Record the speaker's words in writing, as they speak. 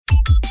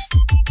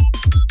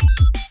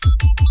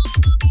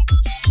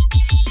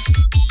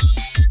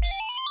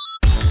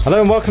Hello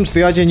and welcome to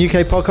the IGN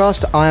UK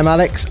podcast. I am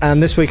Alex,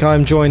 and this week I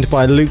am joined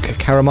by Luke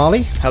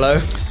Caramali.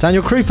 Hello.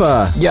 Daniel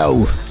Krupa.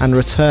 Yo. And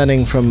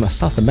returning from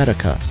South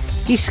America,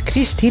 it's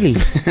Chris Tilly.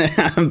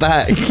 I'm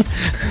back.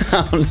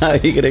 Oh no,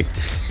 you're going to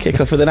kick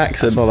off with an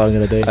accent? That's all I'm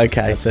going to do.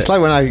 Okay. That's it. It's like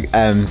when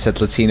I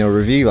said Latino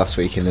review last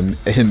week in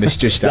the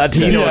misjudged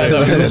accent.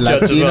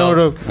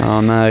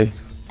 Oh no.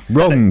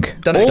 Wrong.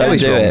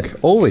 Always do wrong. it.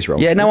 Always wrong.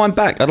 Yeah, no, I'm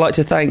back. I'd like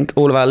to thank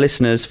all of our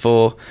listeners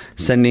for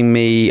sending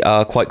me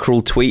quite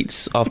cruel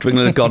tweets after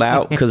England had gone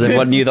out, because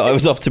everyone knew that I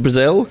was off to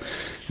Brazil,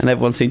 and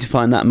everyone seemed to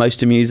find that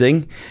most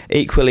amusing.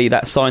 Equally,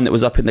 that sign that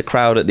was up in the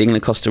crowd at the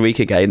England-Costa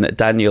Rica game that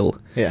Daniel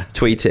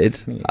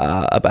tweeted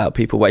about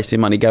people wasting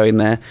money going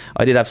there.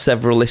 I did have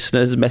several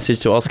listeners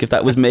message to ask if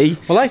that was me.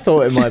 Well, I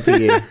thought it might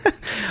be you.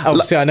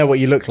 Obviously, I know what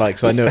you look like,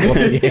 so I knew it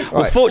wasn't you.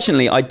 Well,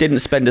 fortunately, I didn't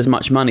spend as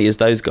much money as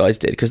those guys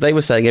did, because they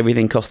were saying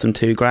everything cost them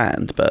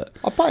 $2,000. But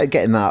I bet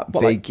getting that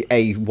big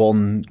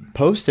A1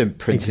 poster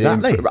printed.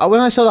 Exactly.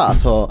 When I saw that, I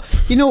thought,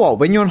 you know what?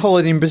 When you're on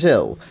holiday in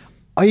Brazil,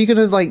 are you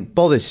going to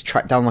bother to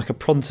track down a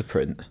pronto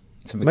print?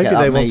 Maybe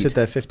they wanted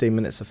their 15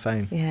 minutes of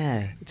fame.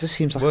 Yeah, it just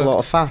seems like a lot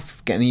of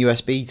faff getting a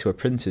USB to a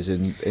printers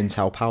in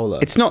Sao Paulo.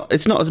 It's not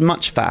as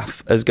much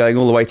faff as going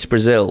all the way to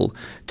Brazil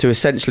to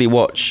essentially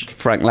watch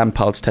Frank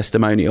Lampard's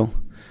testimonial,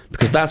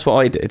 because that's what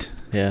I did.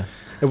 Yeah.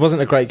 It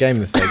wasn't a great game,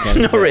 the third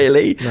game. Not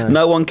really.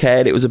 No one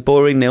cared. It was a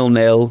boring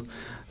 0-0.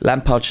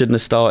 Lampard shouldn't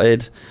have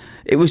started.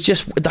 It was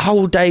just, the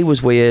whole day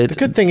was weird. The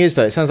good thing is,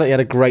 though, it sounds like you had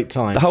a great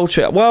time. The whole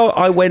trip. Well,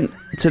 I went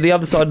to the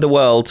other side of the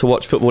world to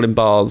watch football in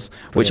bars,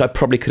 which I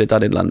probably could have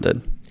done in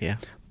London. Yeah.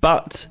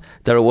 But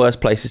there are worse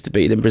places to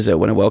be than Brazil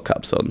when a World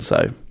Cup's on,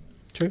 so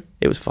True.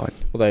 It was fine.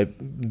 Although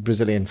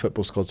Brazilian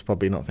football squad's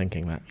probably not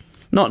thinking that.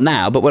 Not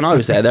now, but when I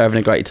was there, they're having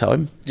a great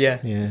time. Yeah.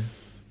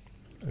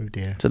 Oh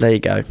dear. So there you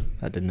go.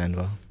 That didn't end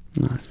well.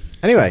 No.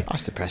 Anyway.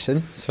 That's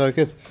depressing. So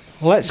good.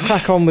 Let's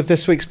crack on with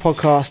this week's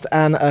podcast,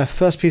 and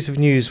first piece of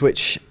news,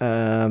 which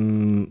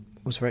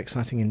was very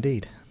exciting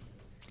indeed.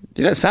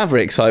 You don't sound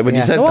very excited when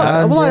you said Well,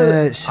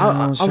 that.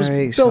 I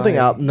was building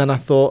up, and then I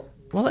thought,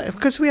 well,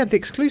 because we had the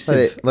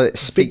exclusive. Let it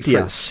speak for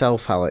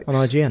itself, Alex. On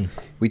IGN.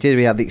 We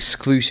had the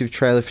exclusive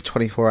trailer for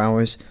 24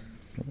 hours.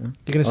 You're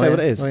going to say what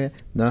it is? Oh, yeah.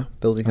 No,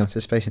 building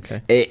anticipation.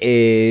 Okay. It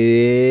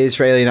is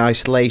Israeli in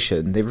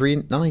Isolation. They've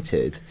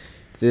reunited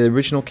the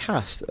original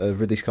cast of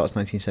Ridley Scott's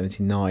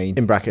 1979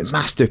 in brackets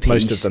masterpiece.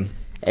 Most of them.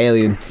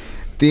 Alien.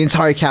 The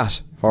entire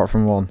cast, apart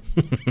from one.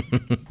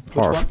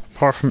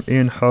 Apart from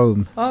Ian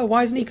Holm. Oh,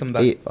 why isn't he come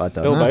back? I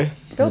don't know.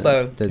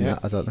 Bilbo.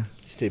 I don't know.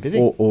 He's too busy.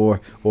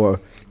 Or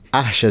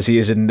Ash, as he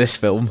is in this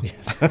film.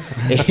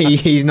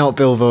 He's not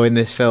Bilbo in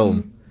this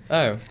film.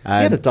 Oh. He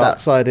had a dark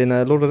side in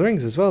Lord of the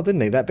Rings as well,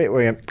 didn't he? That bit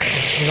where he went...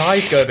 His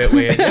eyes go a bit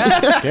weird.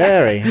 Yeah.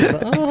 Scary.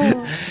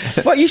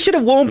 Well, you should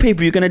have warned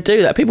people you're going to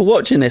do that. People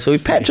watching this will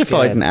be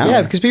petrified now.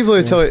 Yeah, because people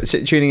are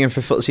tuning in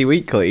for Footsie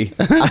Weekly,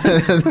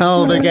 and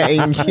now they're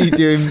getting you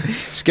doing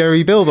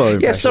scary Bilbo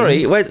impressions. Yeah,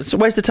 sorry.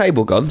 Where's the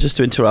table gone? Just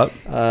to interrupt.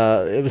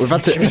 It was We've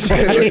had to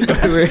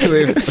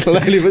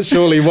slowly but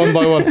surely, one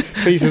by one,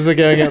 pieces are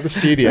going out the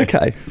studio.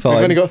 Okay, fine.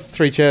 We've only got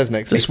 3 chairs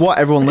next It's week. what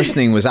everyone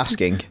listening was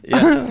asking.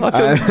 Yeah.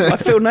 I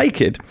feel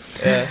naked.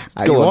 Yeah.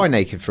 You are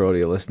naked for all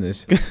your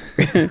listeners.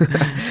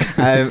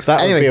 That would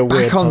anyway, be a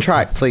weird back on podcast.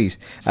 track, please.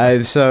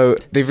 So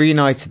they've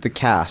reunited the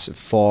cast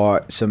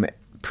for some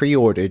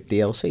pre-ordered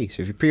DLC.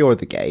 So if you pre-order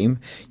the game,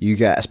 you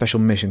get a special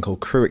mission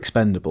called Crew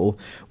Expendable,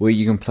 where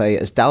you can play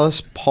as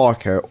Dallas,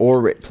 Parker,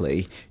 or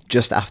Ripley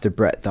just after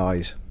Brett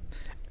dies.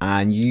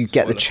 And you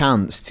get the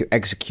chance to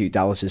execute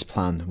Dallas's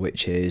plan,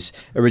 which is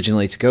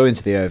originally to go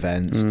into the air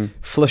vents,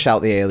 flush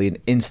out the alien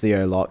into the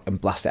airlock,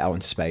 and blast it out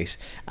into space.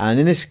 And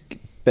in this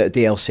bit of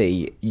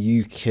DLC,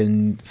 you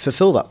can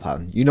fulfill that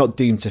plan. You're not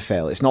doomed to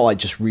fail. It's not like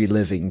just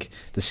reliving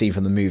the scene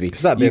from the movie.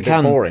 Because that'd be a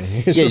bit boring.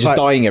 Just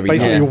dying every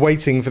basically time. Basically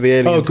waiting for the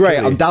alien. Oh, great.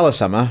 I'm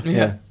Dallas, am I?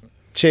 Yeah.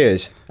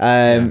 Cheers.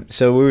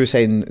 So we were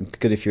saying,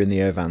 good if you're in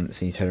the air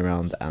vents and you turn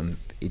around and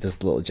he does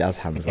the little jazz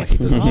hands like he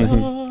does.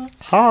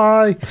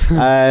 Hi.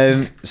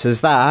 So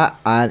there's that.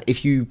 And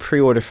if you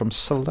pre-order from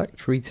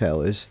select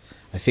retailers,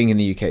 I think in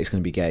the UK it's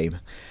going to be Game,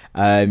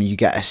 you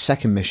get a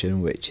second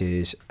mission, which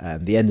is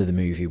the end of the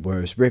movie,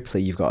 whereas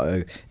Ripley, you've got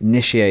to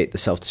initiate the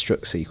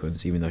self-destruct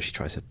sequence, even though she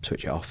tries to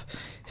switch it off.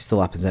 It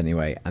still happens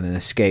anyway, and then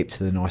escape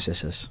to the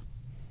Narcissus.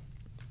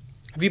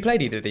 Have you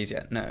played either of these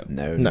yet? No.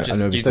 No, Just-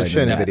 nobody's you've played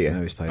shown them a yet. video.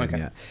 Nobody's played them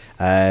Okay.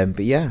 yet.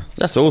 But yeah,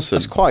 That's awesome.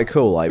 that's quite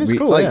cool. Like, It's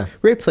cool, yeah.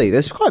 Ripley,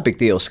 there's quite a big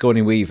deal.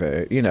 Sigourney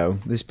Weaver,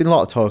 there's been a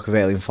lot of talk of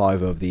Alien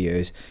 5 over the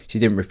years. She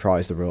didn't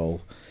reprise the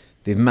role.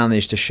 They've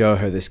managed to show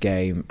her this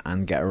game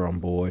and get her on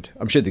board.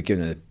 I'm sure they've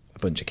given her a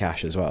bunch of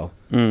cash as well.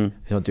 They're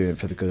not doing it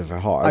for the good of her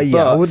heart.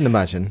 Yeah, I wouldn't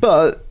imagine.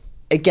 But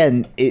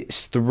again,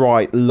 it's the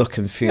right look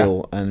and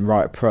feel and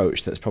right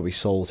approach that's probably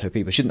sold her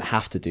people. She shouldn't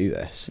have to do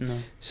this. No.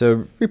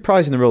 So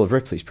reprising the role of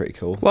Ripley's pretty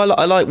cool. Well,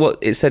 I like what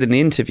it said in the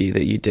interview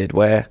that you did,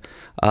 where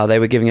they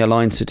were giving her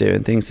lines to do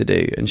and things to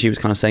do, and she was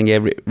kind of saying,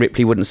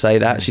 Ripley wouldn't say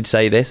that, she'd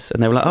say this,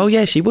 and they were like, oh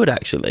yeah, she would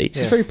actually.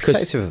 She's very 'Cause-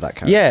 protective of that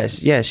character.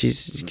 Yeah,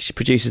 she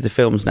produces the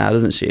films now,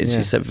 doesn't she? And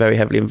she's very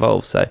heavily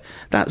involved, so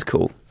that's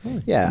cool.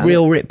 Yeah,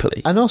 Real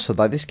Ripley. And also,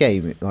 like this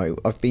game, like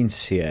I've been to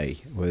CA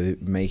where they're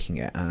making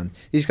it, and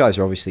these guys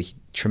are obviously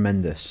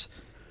tremendous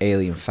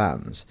Alien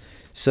fans.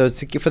 So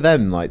for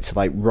them, like to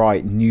like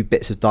write new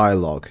bits of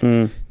dialogue,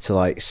 to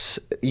like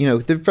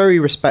they're very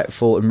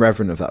respectful and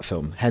reverent of that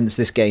film. Hence,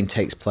 this game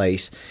takes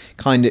place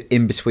kind of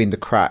in between the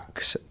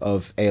cracks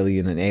of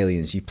Alien and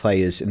Aliens. You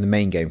play as in the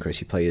main game,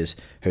 Chris. You play as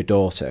her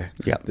daughter.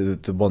 Yeah,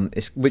 the one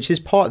which is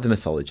part of the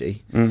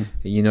mythology.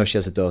 You know, she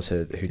has a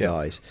daughter who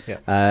dies.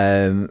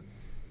 Yeah.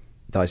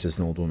 Dies as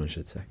an old woman, I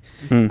should say.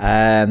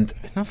 And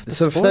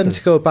so for them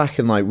to go back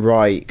and like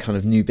write kind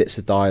of new bits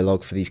of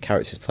dialogue for these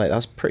characters to play,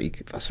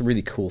 that's a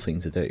really cool thing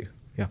to do.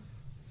 Yeah.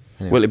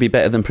 Anyway. Will it be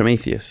better than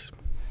Prometheus?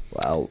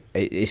 Well,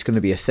 it's going to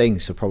be a thing,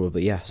 so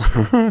probably yes.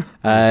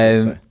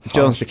 So.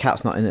 Jones the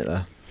cat's not in it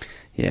though.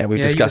 Yeah, we've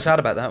Yeah, you were discussed. sad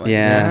about that one.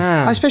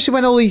 Yeah. Especially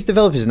when all these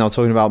developers are now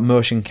talking about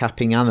motion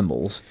capping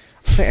animals.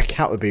 I think a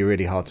cat would be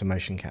really hard to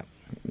motion cap.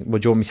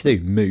 What do you want me to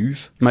do?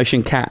 Move?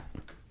 Motion cat.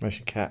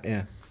 Motion cat,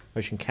 yeah.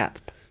 Motion cat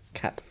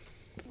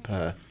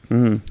purr. I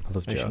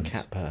love Motion Jones.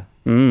 cat purr.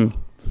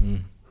 Motion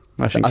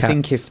I cat.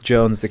 think if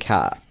Jones the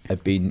cat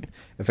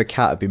if a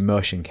cat had been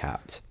motion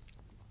capped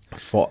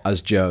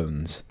as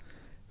Jones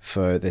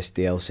for this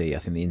DLC, I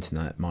think the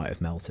internet might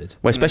have melted.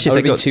 Well, especially That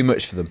if would they have been got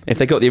too much for them. if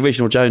they got the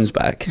original Jones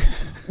back.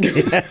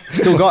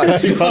 Still got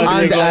it.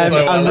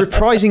 And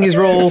reprising his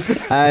role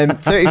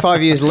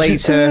 35 years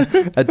later,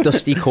 a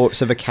dusty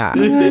corpse of a cat.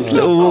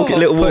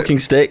 little walking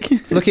stick.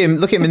 Look at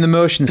him in the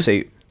motion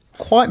suit.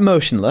 Quite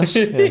motionless.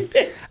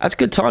 That's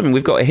good timing.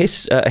 We've got a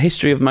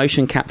history of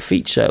motion cap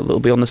feature that'll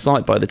be on the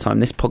site by the time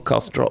this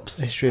podcast drops.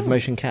 History of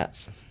motion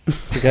cats.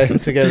 to go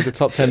to the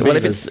top 10 Well,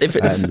 beavers. if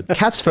it's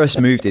Cats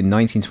first moved in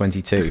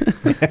 1922.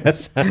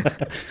 Yes.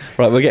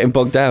 right, we're getting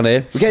bogged down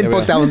here. We're getting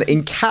bogged down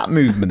in cat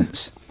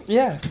movements.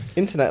 Yeah.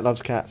 Internet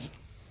loves cats.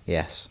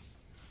 Yes.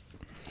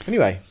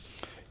 Anyway,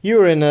 you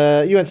went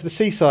to the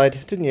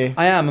seaside, didn't you?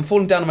 I am. I'm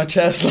falling down on my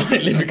chair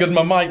slightly because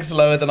my mic's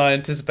lower than I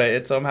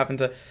anticipated, so I'm having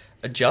to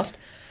adjust.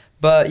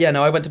 But yeah,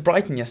 no, I went to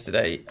Brighton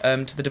yesterday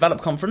to the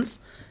Develop conference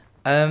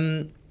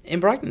in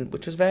Brighton,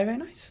 which was very, very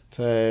nice.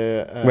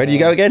 So Where do you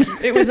go again?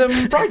 It was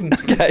Brighton.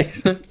 Okay.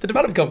 The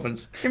Develop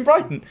conference in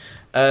Brighton.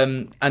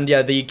 And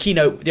yeah, the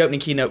opening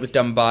keynote was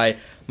done by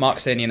Mark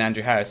Cerny and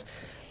Andrew House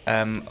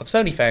of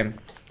Sony fame,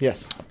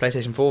 Yes.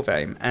 PlayStation 4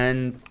 fame.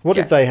 And What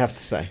yeah, did they have to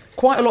say?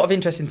 quite a lot of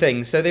interesting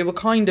things. So they were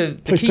kind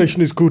of... PlayStation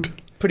is good.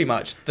 Pretty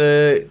much.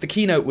 The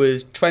keynote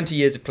was 20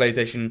 years of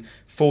PlayStation,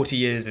 40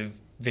 years of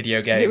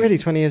video games. Is it really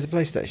 20 years of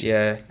PlayStation?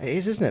 Yeah. It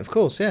is, isn't it? Of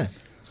course, yeah.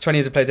 It's 20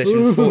 years of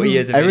PlayStation, 40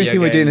 years of Everything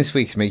video we're doing games. this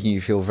week is making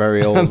you feel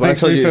very old. When I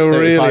Makes told me you it was feel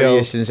 35 really years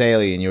old. since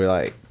Alien, you were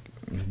like,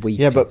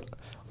 weeping. Yeah, but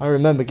I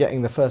remember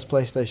getting the first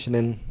PlayStation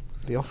in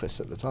the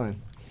office at the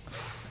time.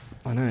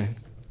 I know.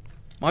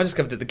 I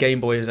discovered that the Game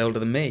Boy is older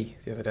than me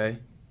the other day,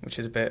 which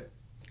is a bit...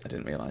 I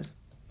didn't realise.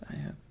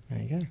 Yeah. There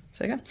you go.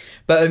 So again,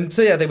 but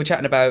so yeah, they were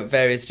chatting about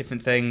various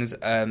different things.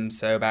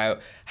 So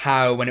about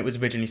how when it was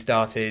originally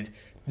started,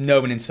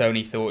 no one in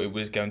Sony thought it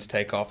was going to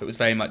take off. It was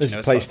very much This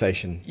is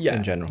PlayStation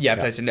in general. Yeah,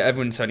 PlayStation.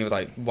 Everyone in Sony was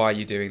like, "Why are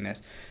you doing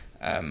this?"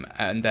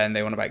 And then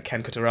they went about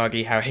Ken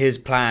Kutaragi, how his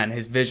plan,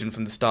 his vision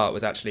from the start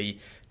was actually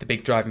the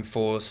big driving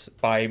force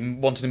by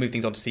wanting to move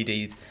things onto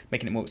CDs,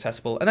 making it more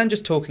accessible, and then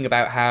just talking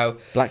about how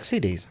Black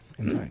CDs,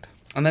 in fact.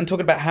 and then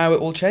talking about how it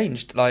all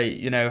changed, like,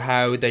 you know,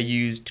 how they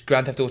used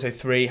Grand Theft Auto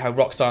 3, how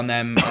Rockstar and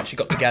them actually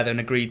got together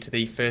and agreed to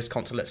the first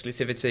console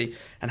exclusivity,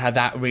 and how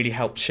that really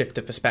helped shift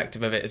the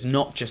perspective of it as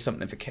not just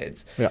something for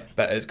kids,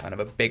 but as kind of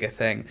a bigger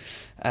thing.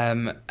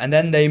 And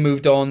then they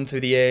moved on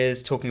through the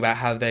years, talking about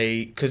how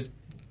they... Because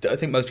I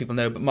think most people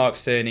know, but Mark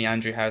Cerny,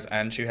 Andrew House,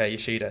 and Shuhei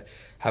Yoshida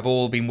have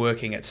all been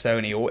working at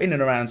Sony, or in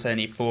and around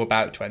Sony, for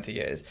about 20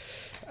 years.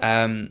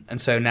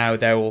 And so now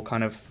they're all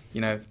kind of,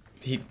 you know...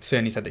 He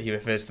certainly said that he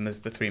refers to them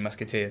as the Three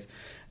Musketeers,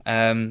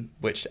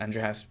 which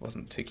Andrew House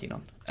wasn't too keen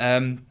on.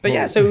 But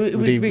yeah, so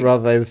would he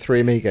rather they were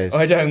Three Amigos?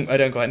 I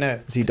don't quite know.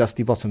 Is he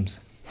Dusty Bottoms?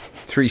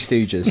 Three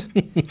Stooges.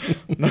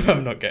 No,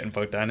 I'm not getting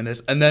bogged down in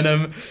this. And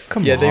then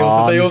Come yeah,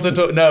 on. they also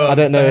talk. No, I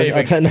don't know. behaving.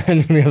 I don't know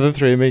any of the other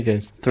Three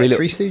Amigos. Three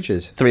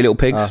Stooges. Three little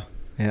pigs.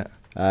 Yeah.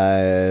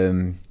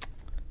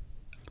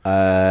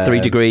 3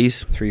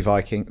 degrees. Three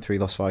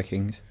Lost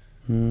Vikings.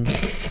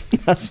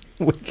 That's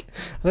weak.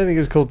 I don't think it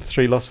was called the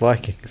Three Lost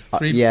Vikings.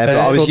 Three Yeah, but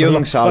bears. I was Called the young,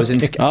 Lost so I was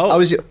into. Vikings. Oh. I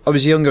was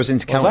young. I was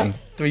into What's counting.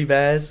 3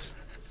 bears.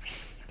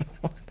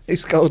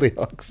 Who's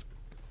Goldilocks?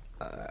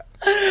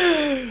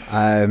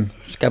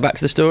 Just go back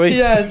to the story.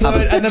 Yeah, so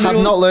and then Have we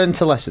all, not learned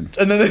to listen.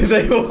 and then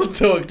they all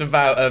talked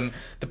about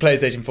the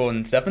PlayStation 4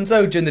 and stuff. And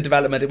so during the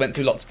development, it went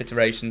through lots of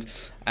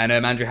iterations. And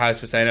Andrew House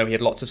was saying, he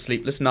had lots of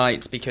sleepless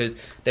nights because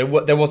there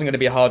wasn't going to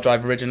be a hard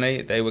drive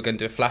originally. They were going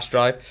to do a flash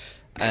drive.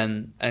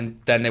 And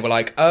then they were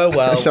like, oh,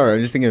 well... Sorry, I'm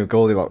just thinking of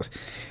Goldilocks.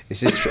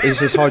 Is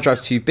this hard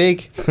drive too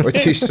big or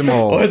too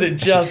small? Or is it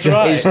just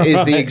right? Is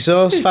the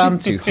exhaust fan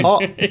too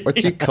hot or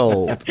too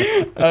cold?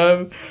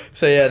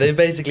 So yeah, they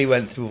basically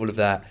went through all of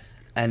that.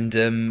 And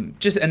in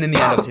the end,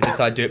 obviously, they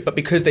decided to do it. But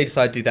because they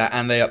decided to do that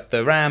and they upped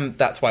the RAM,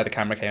 that's why the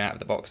camera came out of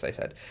the box, they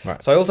said.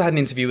 Right. So I also had an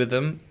interview with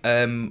them,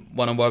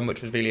 one-on-one,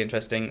 which was really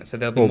interesting. So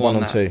there'll be Or more on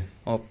one on that. two.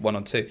 Or one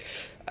on two.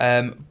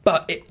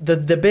 But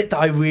the bit that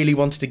I really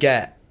wanted to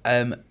get,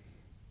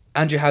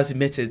 Andrew House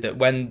admitted that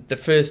when the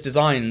first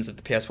designs of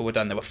the PS4 were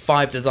done, there were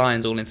 5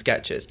 designs all in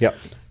sketches. Yep.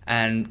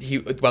 And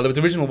there was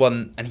the original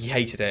one, and he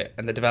hated it.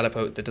 And the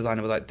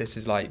designer was like, "This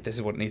is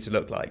what it needs to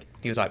look like."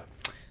 He was like,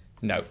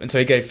 "No," and so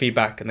he gave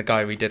feedback, and the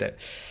guy redid it.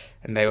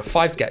 And they were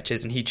 5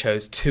 sketches, and he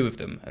chose 2 of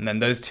them, and then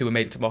those 2 were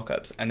made into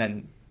mock-ups. And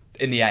then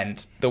in the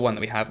end, the one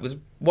that we have was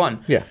 1.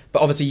 Yeah.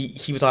 But obviously,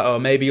 he was like, "Oh,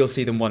 maybe you'll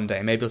see them one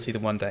day. Maybe you'll see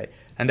them one day."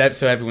 And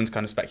so everyone's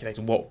kind of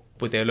speculating what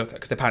would they look like,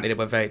 because apparently they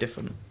were very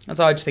different. And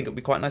so I just think it would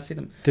be quite nice to see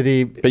them. Did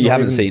he? But you not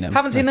haven't even- seen them.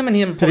 Haven't seen them,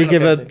 and Did he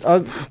give Worst a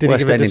ending to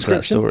that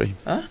description? story.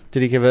 Huh?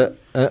 Did he give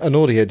an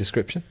audio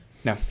description?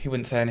 No, he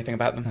wouldn't say anything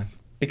about them.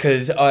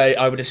 Because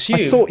I would assume...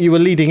 I thought you were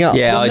leading up.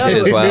 Yeah, I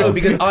did as well. No,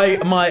 because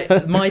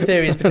my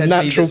theory is potentially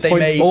Natural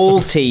that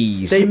All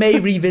teas. they may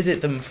revisit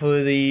them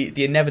for the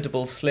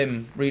inevitable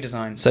Slim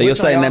redesign. So you're which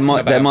I saying asked him there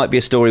about. might be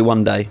a story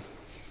one day.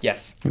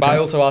 Yes, but I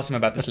also asked him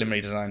about the Slim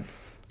redesign.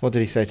 What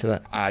did he say to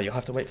that? You'll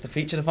have to wait for the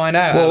feature to find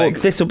out, Well,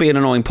 Alex. this will be an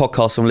annoying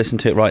podcast. I'm listening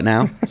to it right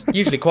now. It's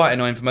usually quite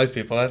annoying for most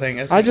people, I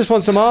think. I just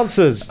want some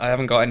answers. I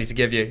haven't got any to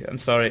give you. I'm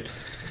sorry.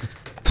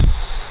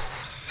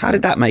 How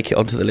did that make it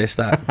onto the list?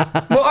 That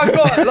Well, I've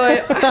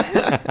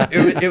got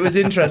it was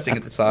interesting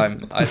at the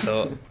time. I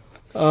thought.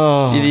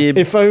 Oh, Did you-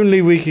 if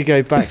only we could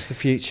go back to the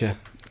future.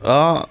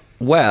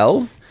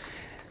 well,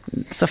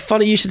 it's a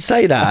funny you should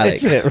say that,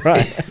 Alex. Is it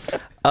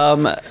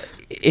right?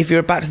 If you're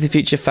a Back to the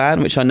Future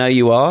fan, which I know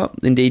you are,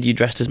 indeed you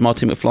dressed as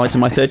Marty McFly to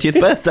my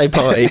 30th birthday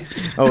party.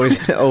 always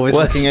Worst-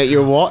 looking at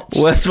your watch.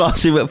 Worst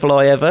Marty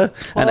McFly ever.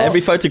 And Oh.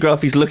 every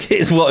photograph he's looking at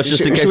his watch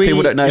just in case Should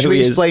people don't know should who we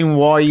he is. explain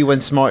why you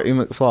went Smarty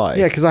McFly?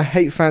 Yeah, because I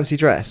hate fancy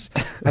dress,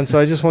 and so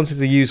I just wanted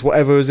to use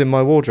whatever was in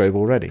my wardrobe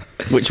already.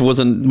 Which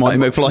wasn't Marty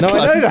McFly. No, I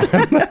know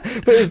clothes. that,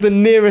 but it was the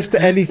nearest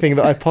to anything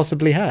that I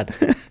possibly had.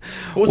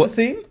 What was the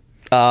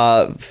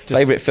theme?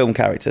 Favourite film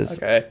characters.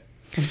 Okay.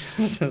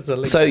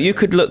 So you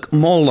could look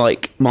more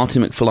like Marty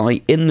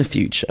McFly in the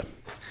future.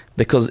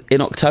 Because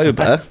in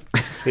October,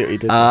 See what he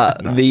did.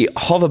 the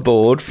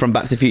hoverboard from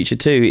Back to the Future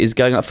 2 is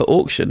going up for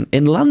auction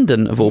in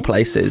London, of all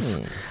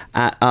places,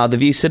 at the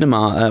View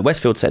Cinema,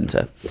 Westfield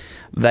Centre.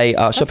 They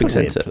are shopping That's a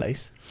weird centre.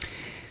 place.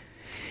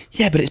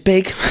 Yeah, but it's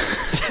big.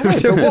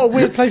 So what a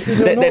weird place to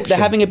do an They're auction.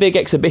 having a big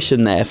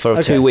exhibition there for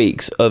Okay. 2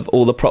 weeks of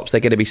all the props they're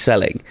going to be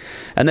selling,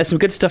 and there's some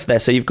good stuff there.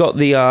 So you've got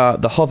the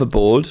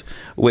hoverboard,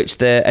 which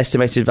their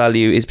estimated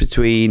value is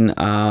between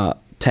 £10,000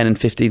 and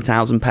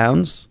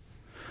 £15,000.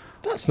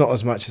 That's not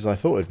as much as I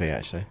thought it'd be,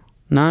 actually.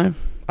 No.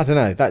 I don't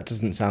know. That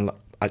doesn't sound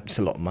like it's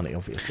a lot of money,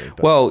 obviously.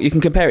 But Well, you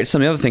can compare it to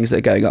some of the other things that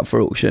are going up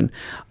for auction.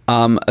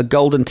 A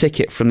golden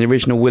ticket from the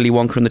original Willy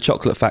Wonka and the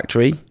Chocolate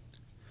Factory,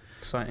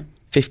 Exciting.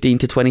 £15,000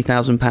 to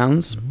 £20,000.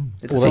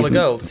 It's Well, a solid that's-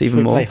 gold. It's even Should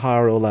we more. play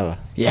higher or lower?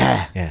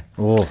 Yeah. Yeah.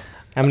 Oh.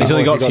 How many He's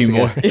only more got have you 2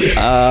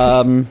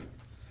 more.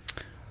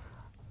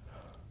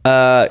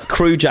 to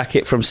Crew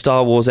jacket from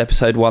Star Wars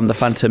Episode 1, The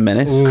Phantom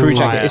Menace. Ooh. Crew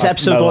jacket. Right, It's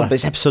episode lower. 1, but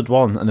it's episode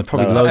 1, and they're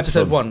probably Lower. loads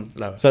Episode of them. 1,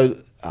 lower. go? So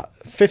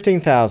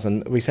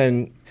 15,000. Are we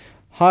saying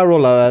higher or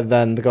lower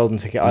than the golden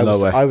ticket?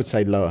 Lower. I would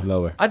say lower.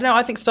 Lower. I don't know.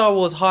 I think Star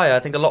Wars higher. I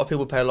think a lot of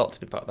people pay a lot to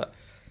be part of that.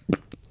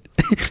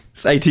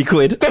 It's 80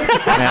 quid.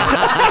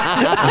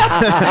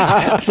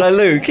 So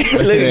Luke,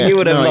 you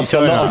would have No, lost a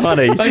you lot of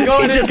money. Thank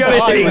God I didn't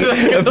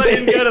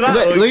go to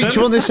that Luke, do you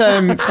auction.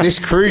 want this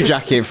crew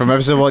jacket from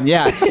episode 1?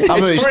 Yeah. How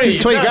much? free.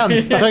 20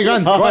 grand. 20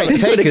 grand. Right,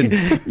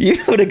 taken.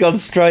 You would have gone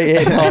straight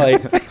in high.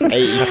 80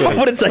 I quid.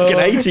 would have taken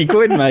 80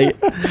 quid, mate.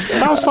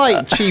 That's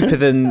like cheaper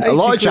than a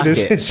lot of 80 quid is-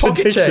 jackets.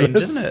 Pocket change,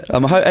 ridiculous. isn't it? I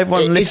hope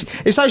everyone It's,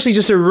 listens. it's actually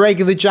just a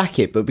regular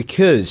jacket, but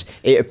because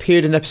it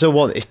appeared in episode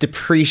 1, it's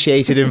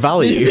depreciated in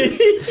value.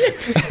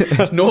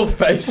 It's North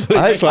Face.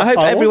 I hope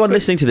I everyone want it.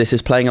 listening to this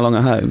is playing along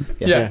at home.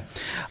 Yeah.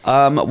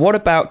 What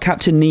about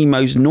Captain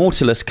Nemo's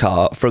Nautilus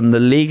car from the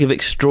League of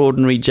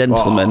Extraordinary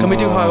Gentlemen? Can we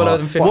do higher or lower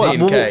than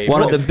 15k?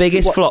 One of the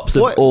biggest flops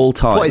of all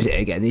time. What is it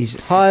again?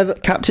 Higher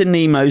th- Captain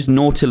Nemo's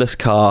Nautilus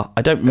car.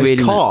 I don't really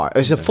It's car.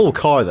 It's a full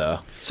car, though.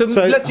 So,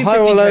 So let's do 15k. higher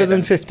or lower than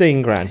then.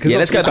 15 grand? 'Cause Yeah,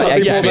 let's go obviously back.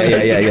 it's gotta be more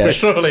than 80 quid.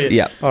 Surely.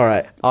 Yeah. All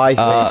right. I It's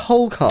a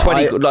whole car.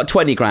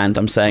 20 grand,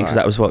 I'm saying, because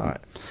that was what. All right.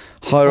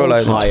 Higher or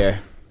lower than higher.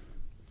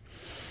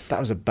 That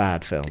was a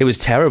bad film. It was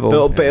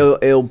terrible. But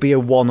it'll be a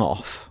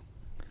one-off.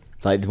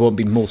 Like, there won't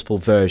be multiple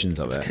versions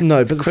of it. No,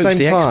 but at the Krupp's same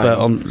the time, expert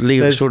on League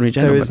of there's- Extraordinary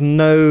there is Gentlemen.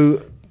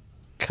 no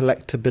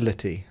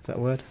collectability. Is that a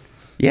word?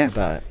 Yeah.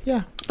 About it.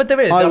 Yeah. But there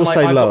is. I will like, say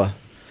I've got- lower.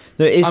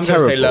 No, it is I'm going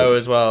terrible. to say lower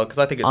as well because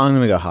I think it's. I'm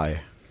going to go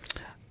higher.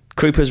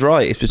 Krupa's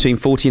right. It's between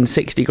 40 and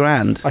 60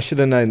 grand. I should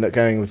have known that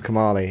going with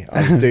Kamali,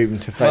 I was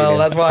doomed to failure. well,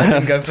 that's why I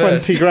didn't go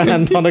first. 20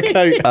 grand on a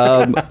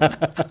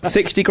coat.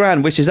 60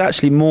 grand, which is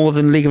actually more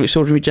than League of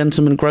Extraordinary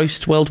Gentlemen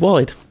grossed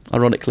worldwide,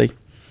 ironically.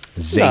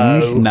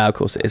 Zing. No, of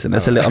course it isn't.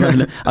 That's a little.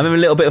 I'm a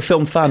little bit of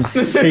film fan.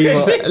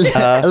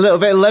 A little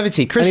bit of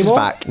levity. Chris is Any more?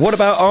 back. What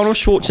about Arnold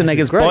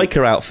Schwarzenegger's great.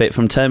 biker outfit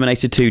from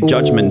Terminator 2: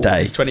 Judgment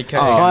Day? It's 20k.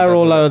 Higher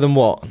or lower than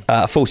what?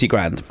 40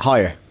 grand.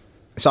 Higher.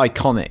 It's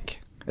iconic.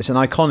 It's an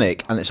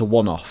iconic, and it's a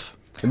one-off.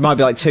 It might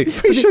be like 2.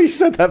 Pretty sure you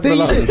said that for the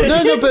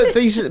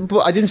last one. But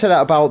I didn't say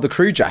that about the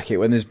crew jacket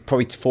when there's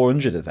probably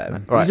 400 of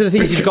them. Right. These are the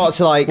things you've got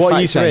to like. What are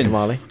you factor saying, in.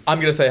 Kamali? I'm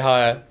going to say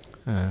higher.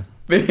 Yeah.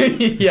 Still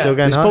going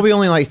There's high? probably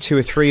only like 2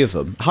 or 3 of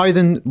them. Higher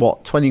than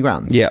what? 20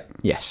 grand. Yeah.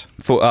 Yes.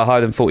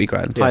 Higher than 40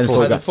 grand. Higher than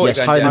 40 grand. 40 Yes,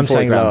 grand, higher yeah. than I'm 40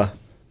 saying grand. lower.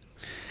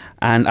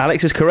 And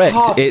Alex is correct.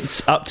 Half.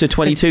 It's up to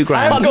 22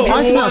 grand. I've got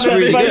I think that's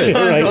really good.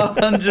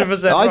 I'm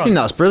 100% I wrong. think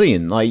that's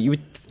brilliant. Like you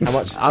would. How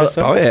much? I,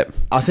 Oh, yeah.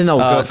 I think that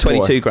would go for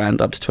 22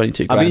 grand, up to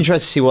 22 grand. I'd be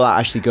interested to see what that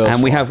actually goes.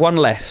 And we for. have one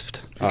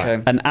left.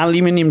 Okay. An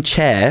aluminium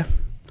chair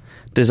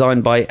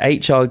designed by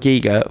H.R.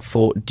 Giger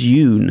for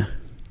Dune.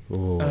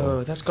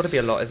 Oh, that's got to be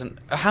a lot, isn't?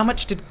 How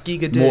much did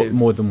Giga do?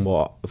 more than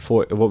what?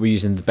 For what we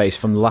used in the base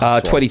from the last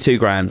one. 22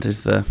 grand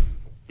is the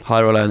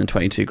higher or lower than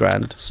 22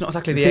 grand. It's not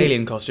exactly the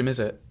alien costume, is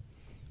it?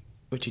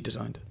 Which he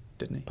designed,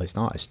 didn't he? Well, it's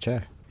not. It's a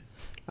chair.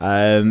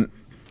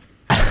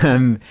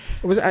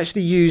 Was it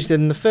actually used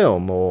in the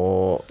film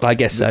or? I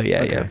guess so,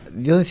 yeah, Okay. yeah.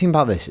 The other thing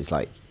about this is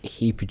like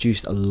he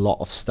produced a lot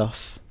of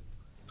stuff.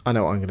 I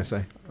know what I'm going to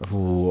say.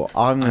 Ooh, Well,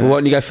 why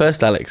don't you go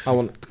first, Alex? I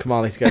want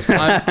Kamali to go.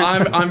 First.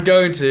 I'm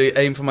going to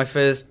aim for my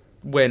first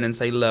win and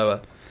say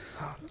lower.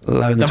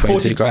 Lower than Than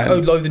 22 grand. Oh,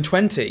 lower than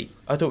 20.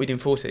 I thought we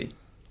did 40.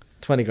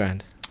 20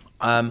 grand.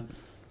 I'm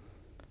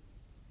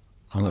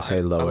gonna say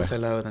I lower. would say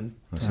lower then.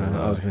 I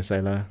was going to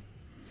say lower.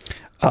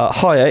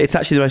 Higher, it's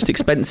actually the most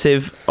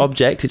expensive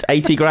object. It's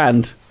 80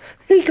 grand.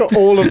 He got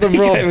all of them You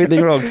wrong. got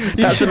everything wrong.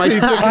 That's the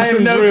most. I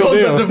have no real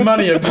concept deal. of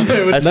money about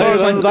it. As No, far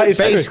as I- that is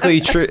true.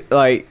 Basically,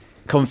 like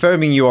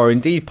confirming you are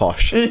indeed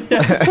posh.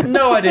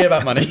 No idea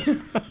about money.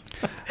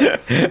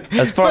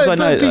 As far as I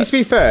know, but to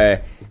be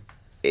fair,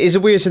 it's a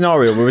weird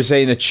scenario where we're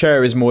saying a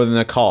chair is more than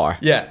a car.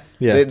 Yeah.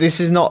 Yeah. This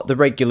is not the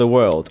regular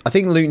world. I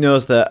think Luke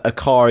knows that a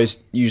car is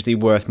usually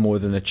worth more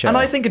than a chair. And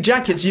I think a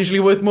jacket's usually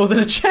worth more than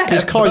a chair.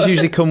 because cars but-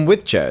 usually come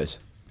with chairs.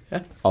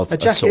 Yeah. Of A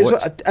jacket,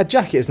 sort. a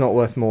jacket is not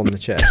worth more than a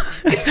chair.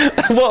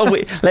 what are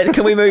we?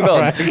 Can we move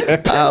on?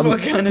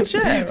 what kind of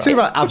chair? Talking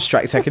about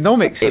abstract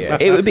economics here.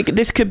 It would be.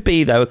 This could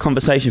be though a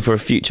conversation for a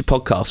future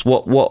podcast.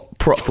 What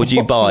prop would you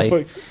What buy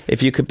smokes?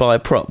 if you could buy a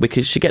prop? We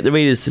should get the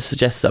readers to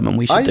suggest some, and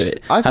we should do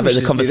it. I think Have we it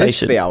as a should do this for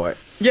conversation. the hour.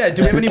 Yeah,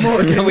 do we have any more?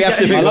 We have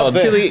to move on.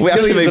 this. We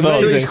have to Tilly's move on.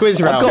 Tilly's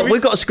quiz round.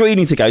 We've got a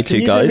screening to go to,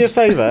 Can you do me a guys.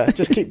 favour?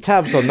 Just keep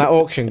tabs on that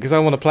auction because I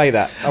want to play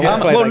that. I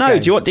wanna play Well, that no.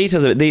 game. Do you want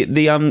details of it?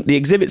 The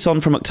exhibit's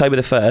on from October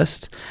the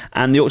 1st,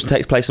 and the auction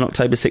takes place on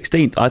October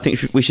 16th. I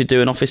think we should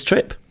do an office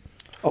trip.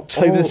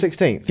 October the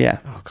 16th? Yeah.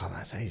 Oh, God,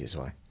 that's ages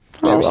away.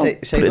 Yeah, Well, say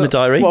put it in the what?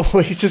 diary. Well,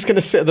 we're just going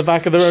to sit at the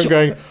back of the room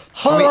going,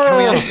 Can we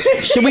ask,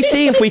 Should we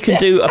see if we can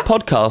do a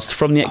podcast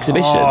from the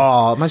exhibition?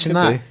 oh, imagine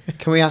Could that.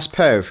 Can we ask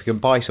Per if we can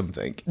buy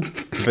something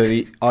for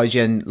the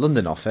IGN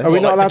London office? are we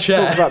not like the allowed to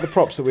talk chair. about the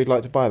props that we'd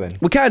like to buy then?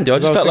 We can do. I I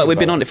just was felt like thinking we've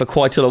been about on it for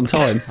quite a long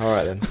time. All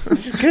right, then.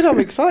 This is good. I'm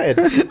excited.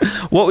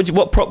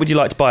 What prop would you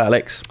like to buy,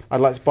 Alex? I'd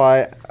like to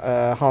buy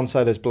Han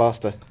Solo's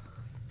blaster.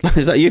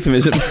 Is that a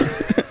euphemism?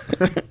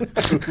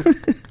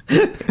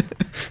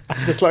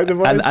 I'd just like to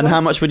buy his and how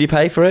blaster. much would you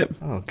pay for it?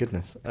 Oh,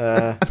 goodness.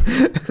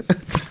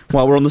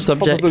 While we're on the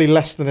subject, Probably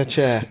less than a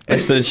chair.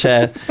 less than a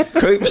share.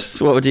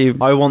 Croops, what would you?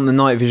 I want the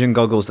night vision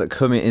goggles that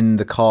come in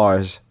the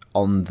cars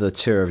on the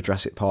tour of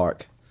Jurassic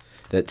Park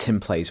that Tim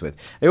plays with.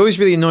 It always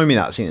really annoyed me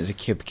that scene as a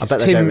kid I because bet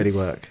they Tim don't really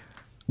work.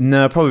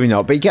 No, probably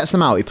not. But he gets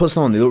them out. He puts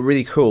them on. They look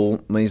really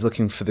cool when he's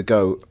looking for the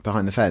goat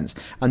behind the fence.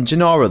 And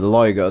Gennaro, the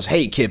lawyer, goes,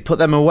 "Hey, kid, put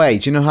them away.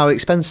 Do you know how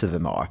expensive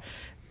them are?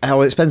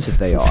 How expensive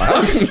they are."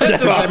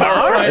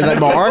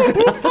 Them are.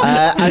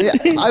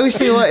 And I always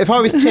think, like, if I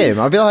was Tim,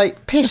 I'd be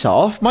like, "Piss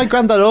off! My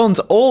granddad owns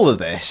all of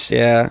this.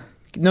 Yeah.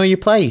 Know your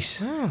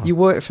place. You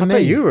work for I me."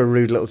 bet you were a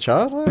rude little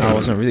child. weren't you? I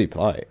wasn't really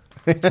polite.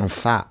 I'm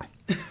fat.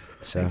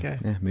 So Okay.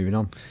 yeah, moving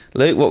on.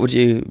 Luke, what would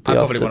you be I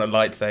probably after? want a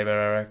lightsaber,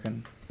 I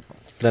reckon.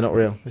 They're not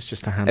real. It's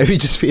just a hand. It would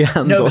just be a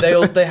handle.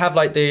 No, but they have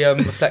like the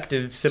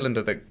reflective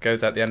cylinder that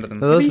goes out the end of them.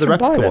 Those are the you can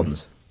buy replica them.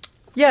 ones.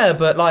 Yeah,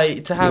 but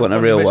like to have want a one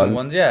of the real original one?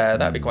 ones, yeah,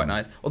 that'd be quite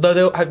nice. Although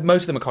they'll have,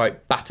 most of them are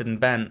quite battered and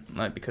bent,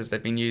 like because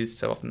they've been used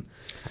so often.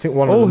 I think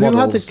one Oh, of the who had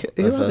models.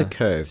 the of, the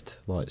curved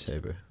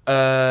lightsaber?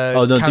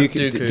 Oh no, Count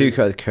Dooku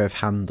had the curved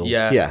handle.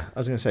 Yeah. yeah, I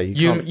was going to say.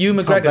 Ewan can't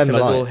McGregor bend still the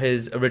has light. all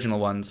his original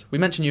ones. We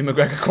mention Ewan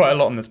McGregor quite a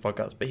lot on this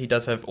podcast, but he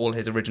does have all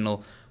his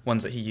original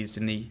ones that he used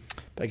in the.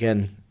 But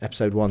again,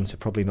 episode 1, so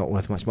probably not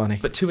worth much money.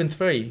 But 2 and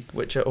 3,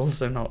 which are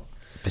also not.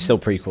 But still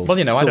prequels. Well,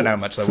 you know, I Still- don't know how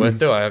much they're worth,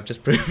 do I? I've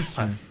just proven.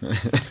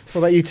 What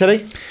about you,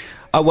 Tilly?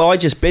 Oh, well, I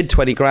just bid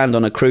 20 grand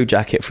on a crew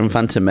jacket from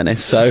Phantom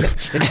Menace, so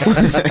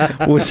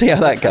we'll see how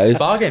that goes.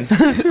 Bargain.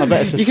 I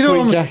bet it's a You could sweet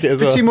almost, jacket as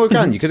for well. 2 more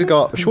grand, you could have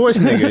got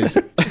Schwarzenegger's.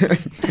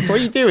 What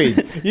are you doing?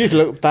 You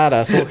look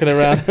badass walking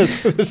around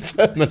as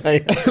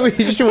Terminator. With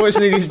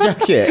Schwarzenegger's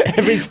jacket.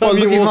 Every time Well,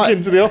 you looking walk like-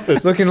 into the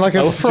office. Looking like I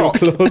a want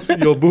frock. your clothes,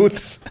 your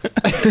boots.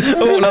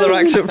 Oh, another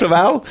accent from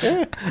Al.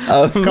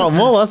 Got them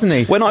all, hasn't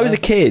he? When I was a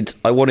kid,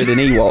 I wanted an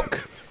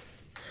Ewok.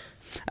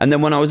 And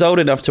then when I was old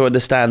enough to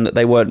understand that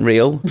they weren't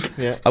real,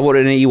 Yeah. I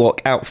wanted an Ewok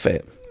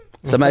outfit.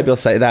 So maybe I'll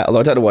say that, although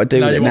I don't know what I do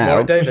No, with you it want now.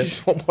 Warwick You Davis.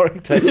 just want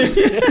Warwick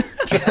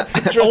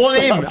Davis. I want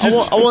him.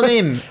 I want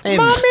him.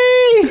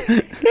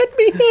 Mummy! Get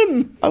me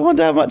him! I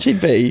wonder how much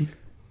he'd be.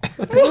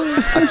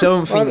 I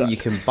don't think you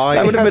can buy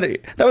That would him. have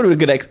been a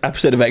good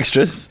episode of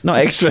Extras. Not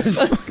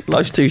Extras.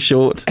 Life's too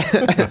short.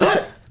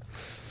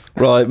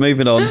 Right,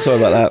 moving on. Sorry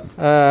about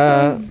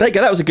that. There you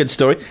go. That was a good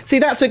story. See,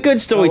 that's a good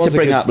story That to was a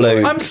bring good up, Lou.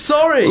 story. I'm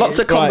sorry. Lots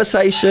of Right.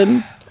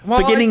 conversation, Well,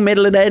 beginning,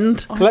 middle, and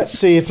end. Let's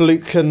see if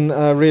Luke can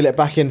reel it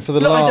back in for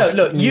the Look, last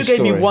Look, you news gave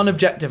me story. one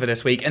objective for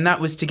this week, and that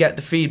was to get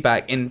the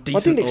feedback in I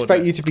decent didn't expect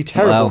order. you to be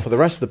terrible Wow. for the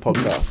rest of the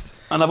podcast.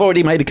 And I've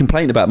already made a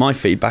complaint about my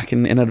feedback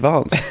in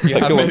advance. You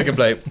have Go made on. a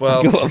complaint.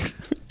 Well, Go on.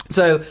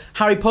 so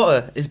Harry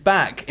Potter is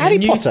back in Harry a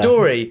new Potter?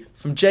 story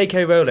from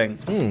J.K. Rowling.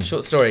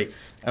 Short story.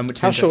 Which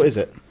is How short is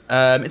interesting.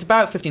 it? It's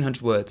about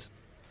 1,500 words.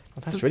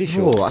 That's really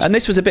short. Oh, And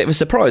this was a bit of a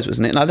surprise,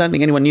 wasn't it? And I don't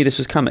think anyone knew this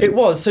was coming. It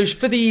was. So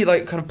for the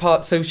kind of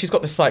part, so she's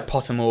got the site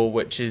Pottermore,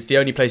 which is the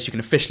only place you can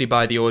officially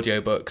buy the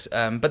audiobooks.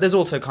 But there's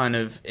also kind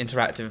of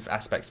interactive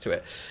aspects to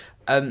it.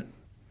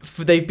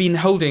 They've been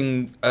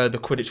holding the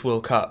Quidditch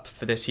World Cup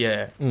for this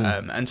year,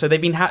 and so they've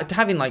been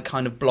having like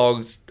kind of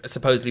blogs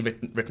supposedly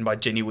written by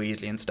Ginny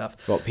Weasley and stuff.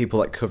 What, people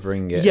like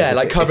covering it? Yeah, as if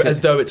like cover it if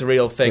as though it's a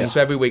real thing. Yeah.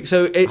 So every week,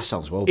 so it That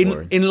sounds well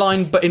boring. in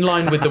line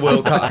with the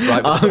World Cup,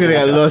 right? I'm going to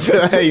get lots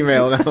of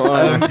email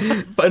now.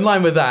 But in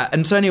line with that,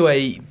 and so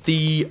anyway,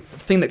 the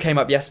thing that came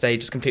up yesterday,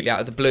 just completely out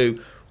of the blue,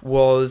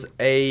 was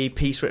a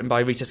piece written by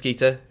Rita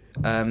Skeeter,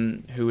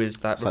 who is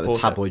that It's like reporter.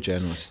 the tabloid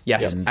journalist.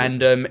 Yes, Yeah.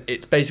 and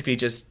it's basically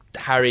just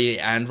Harry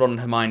and Ron and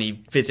Hermione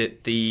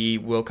visit the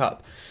World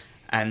Cup,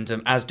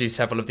 and as do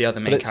several of the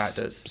other main But it's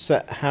characters.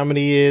 set how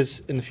many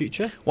years in the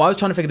future? Well, I was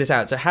trying to figure this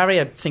out. So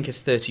Harry, I think,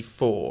 is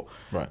 34.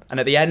 Right. And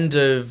at the end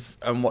of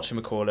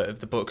whatchamacallit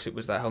of the books, it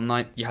was that whole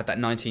you had that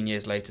 19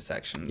 years later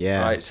section.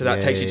 Yeah. Right. So that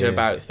Yeah, takes you to yeah.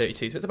 about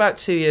 32. So it's about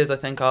 2 years, I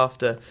think,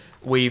 after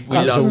we've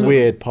That's done a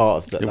weird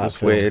part of that. It that was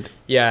film. weird.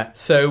 Yeah.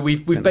 So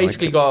we've Didn't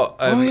basically like it. got.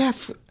 Oh, yeah.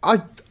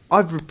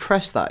 I've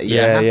repressed that.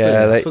 Yeah, happened.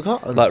 yeah. I've They,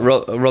 forgotten. like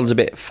Ron's a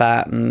bit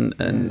fat and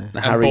And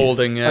Harry's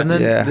balding. Yeah. and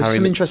then Yeah, there's Harry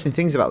some looks- interesting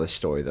things about this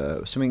story,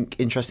 though. Something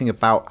interesting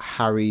about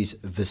Harry's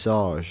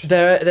visage.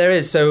 There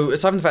is. So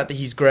aside from the fact that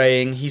he's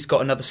greying, he's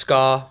got another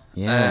scar,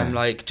 Yeah.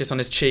 like just on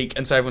his cheek,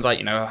 and so everyone's like,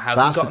 how's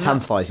That's he the got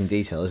tantalising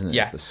detail, isn't it?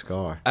 Yeah. It's the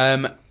scar.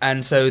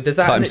 And so there's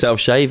that. cut and it himself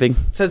shaving.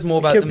 says more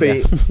about Could them. be.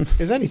 It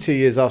was only 2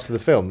 years after the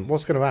film.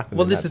 What's going to happen?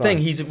 Well, in this is that the thing.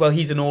 time?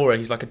 He's an aura.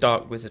 He's like a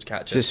dark wizard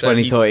catcher. Just so when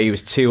he he's- thought he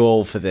was too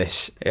old for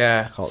this.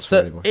 Yeah. Can't So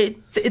swear anymore.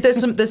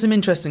 there's some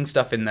interesting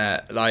stuff in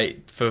there,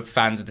 like for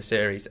fans of the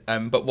series.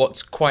 But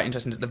what's quite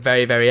interesting is at the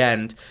very, very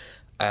end,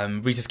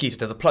 Rita Skeeter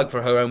does a plug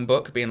for her own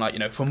book, being like,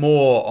 for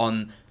more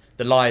on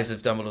the lives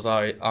of Dumbledore's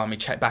army,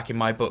 check back in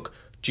my book,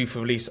 due for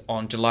release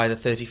on July the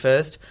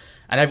 31st.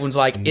 And everyone's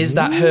like, is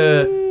that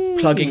her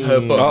plugging her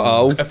book,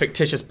 Uh-oh. a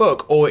fictitious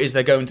book, or is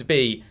there going to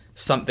be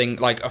something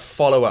like a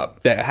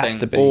follow-up? There has thing?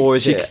 to be. Or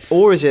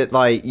is it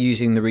like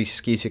using the Rita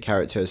Skeeter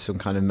character as some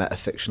kind of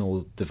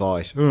metafictional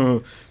device?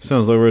 Oh,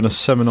 sounds like we're in a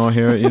seminar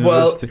here at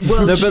university.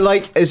 well, no, she- but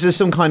like, is there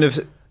some kind of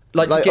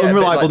Like, to like get a bit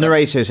unreliable like that.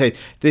 narrator saying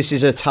this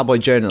is a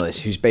tabloid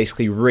journalist who's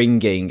basically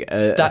ringing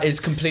That is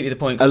completely the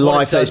point. a 'cause what it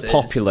life that is does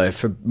popular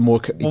for more?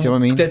 Do you know what I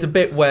mean? There's a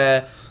bit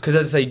where, because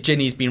as I say,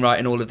 Ginny's been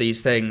writing all of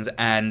these things,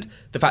 and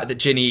the fact that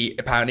Ginny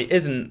apparently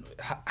isn't,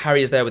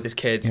 Harry is there with his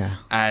kids, Yeah.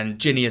 and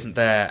Ginny isn't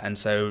there, and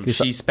so Because-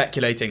 she's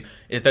speculating: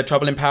 is there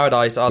trouble in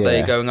paradise? Are they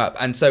Yeah. going up?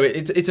 And so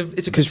it's a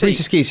Because critique.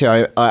 Rita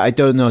Skeeter, I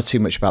don't know too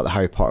much about the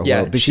Harry Potter Yeah,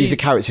 world, but she's she- a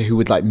character who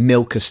would like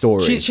milk a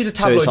story. She's a So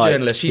tabloid it's like-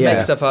 journalist. She yeah.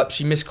 makes stuff up.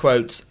 She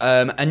misquotes.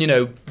 And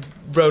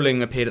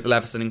Rowling appeared at the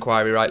Leveson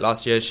Inquiry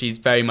last year. She's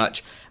very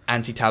much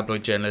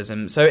anti-tabloid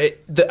journalism. So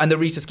the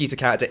Rita Skeeter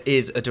character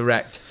is a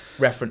direct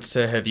reference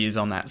to her views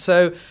on that.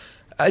 So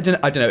I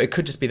don't know. It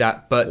could just be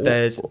that. But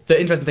the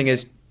interesting thing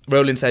is,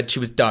 Rowling said she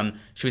was done.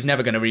 She was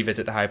never going to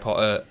revisit the Harry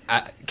Potter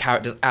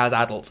characters as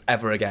adults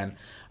ever again.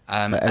 But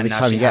and every now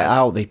time she you get has.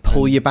 out, they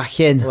pull you back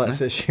in. Well, that's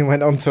it. She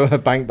went onto her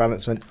bank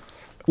balance. Went,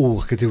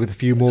 I could do with a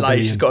few more. Like,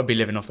 billion." she's got to be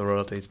living off the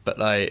royalties. But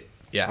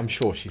yeah. I'm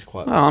sure she's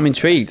quite. Oh, I'm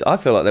intrigued. I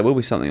feel like there will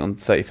be something on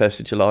 31st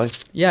of July.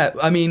 Yeah,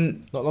 I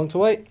mean, Not long to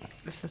wait.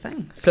 that's the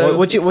thing. So So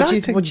what do you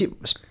exciting.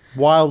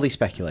 wildly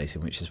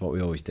speculating, which is what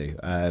we always do.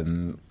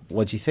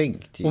 What do you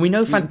think? Well, we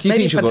know do you maybe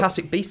think she'll go-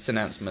 Fantastic Beasts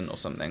announcement or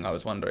something. I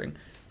was wondering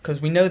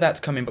because we know that's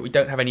coming, but we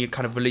don't have any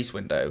kind of release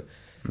window.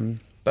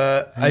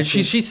 But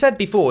she said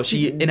before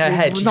in her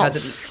head she not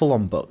hasn't. full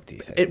on book. Do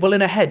you think?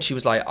 In her head she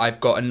was like, I've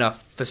got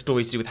enough for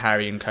stories to do with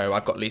Harry and Co.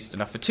 I've got at least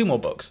enough for 2 more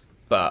books,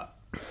 but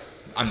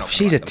I'm not.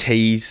 She's a gonna write them.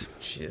 tease.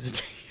 She is a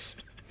tease.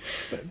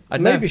 I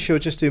Maybe she'll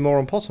just do more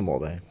on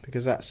Pottermore though,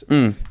 because that's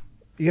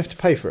you have to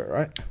pay for it,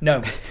 right? no.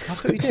 I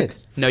thought you did.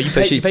 No, you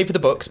But pay she's- for the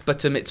books,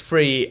 but it's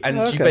free, and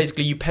Oh, you okay.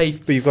 basically pay.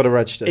 But you've got to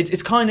register.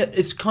 It's kind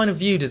of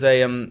viewed as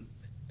a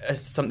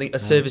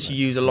service you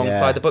use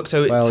alongside Yeah. the book.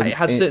 So Well, it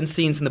has in- certain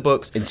scenes from the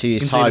books. In 2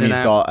 years' You can zoom time, in you've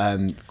and out.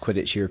 got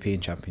Quidditch European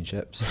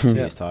Championships. 2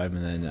 years' time,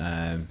 and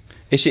then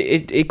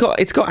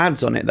It's got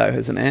ads on it though,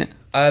 hasn't it?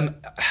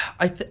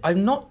 I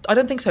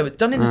don't think so. It's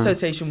done in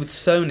association with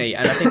Sony,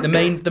 and I think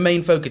the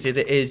main focus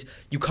is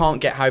you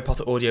can't get Harry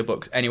Potter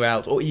audiobooks anywhere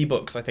else, or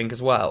ebooks, I think,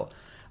 as well.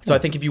 So I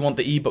think if you want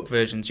the ebook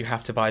versions, you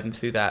have to buy them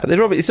through that. But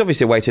it's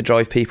obviously a way to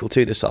drive people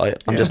to the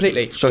site. I'm just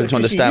Completely. struggling to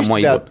Because understand why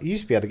you would. you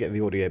used to be able to get the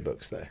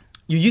audiobooks though.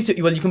 You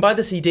can buy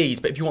the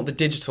CDs, but if you want the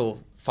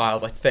digital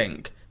files, I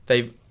think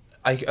I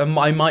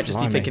might just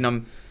Blimey. be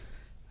thinking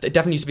it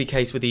definitely used to be the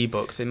case with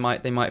ebooks. They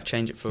might have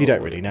changed it for. You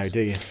don't really know,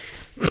 do you?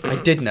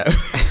 I did know.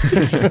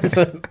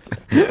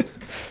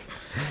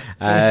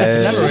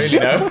 Never really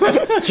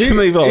know. Should we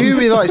move on? Who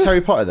really likes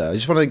Harry Potter though? I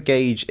just want to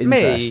gauge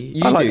interest. Me?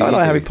 You I like do, you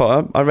Harry do.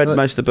 Potter. I read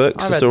most of the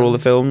books. I I read saw all them. the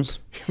films.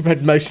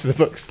 Read most of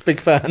the books. Big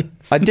fan.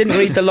 I didn't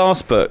read the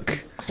last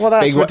book. Well,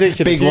 that's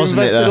ridiculous. Big, You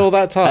wasn't it? invested though? all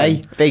that time.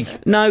 Hey, big.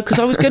 No, because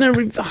I was going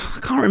to. I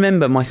can't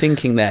remember my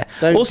thinking there.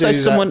 Don't Also, do that.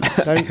 someone.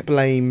 Don't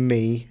blame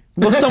me.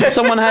 Well,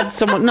 someone had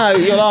someone. No,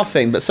 you're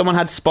laughing, but someone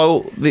had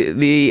spoilt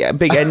the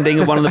big ending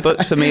of one of the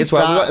books for me as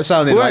well. That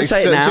sounded We won't like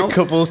say it such now. a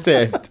couple's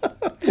tip.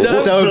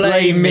 Don't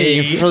blame me.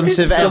 in front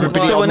of everybody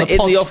Someone on the in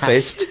the podcast.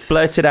 office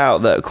blurted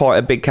out that quite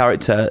a big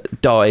character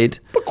died.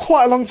 But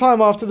quite a long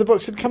time after the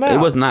books had come out. It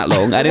wasn't that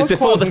long, and it was was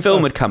before quite a the long film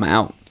time. had come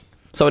out.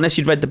 So unless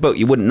you'd read the book,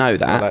 you wouldn't know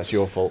that. Well, that's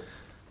your fault.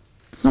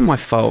 It's not my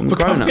fault. I'm For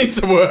grown up. coming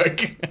to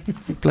work.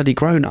 Bloody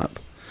grown up.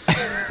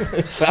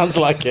 Sounds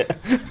like it.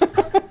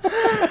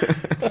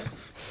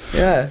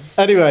 Yeah.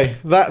 Anyway,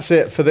 that's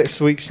it for this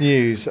week's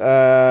news.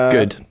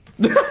 Good.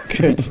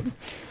 Good.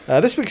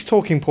 This week's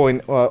talking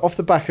point, off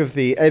the back of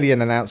the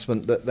Alien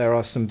announcement that there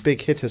are some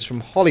big hitters from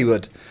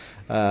Hollywood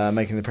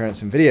making an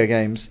appearance in video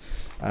games,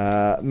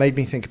 made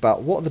me think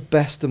about what are the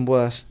best and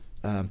worst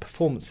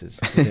performances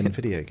within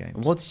video games.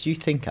 What did you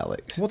think,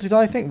 Alex? What did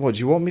I think? What, do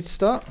you want me to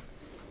start?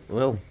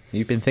 Well,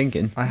 you've been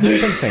thinking. I have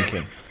been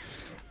thinking.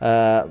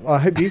 I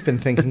hope you've been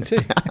thinking too.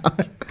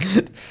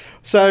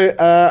 So,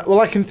 well,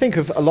 I can think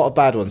of a lot of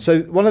bad ones.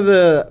 So, one of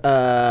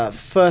the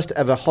first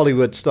ever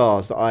Hollywood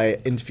stars that I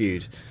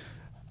interviewed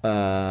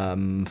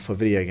for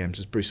video games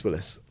was Bruce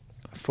Willis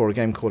for a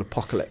game called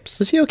Apocalypse.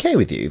 Was he okay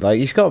with you? Like,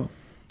 he's got a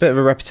bit of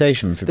a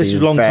reputation for This being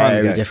was a long time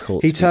very ago.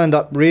 difficult. He to- turned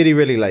up really,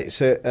 really late.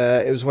 So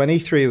it was when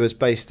E3 was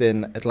based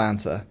in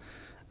Atlanta,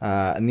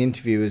 and the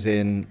interview was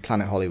in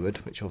Planet Hollywood,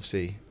 which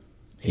obviously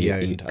he He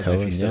owned. I don't know if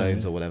co-owned, he still yeah,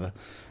 owns yeah. or whatever.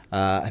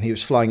 And he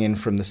was flying in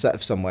from the set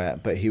of somewhere,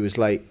 but he was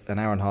late, an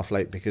hour and a half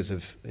late because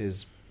of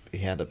he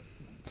had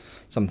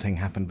something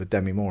happened with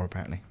Demi Moore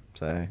apparently.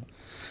 So,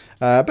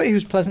 but he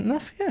was pleasant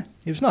enough. Yeah,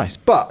 he was nice.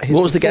 But his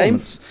What was the game?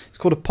 performance- It's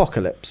called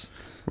Apocalypse.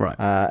 Right.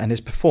 And his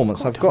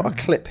performance, I've got a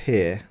clip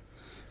here,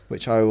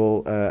 which I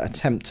will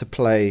attempt to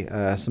play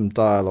some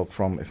dialogue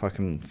from if I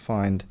can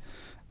find.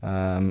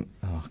 Oh,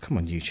 come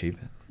on, YouTube!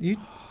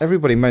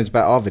 Everybody moans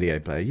about our video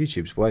player.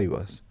 YouTube's way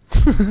worse.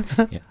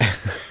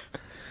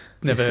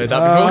 Never heard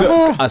that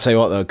before. I'll tell you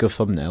what, though, good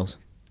thumbnails.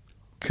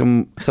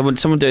 Can someone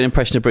do an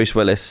impression of Bruce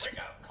Willis?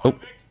 Oh,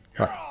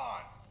 Right.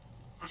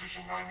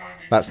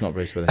 That's not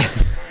Bruce Willis.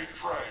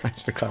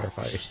 Thanks for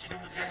clarifying.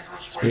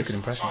 Good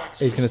impression.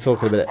 He's going to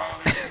talk in a bit.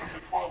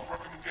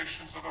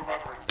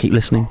 keep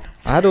listening.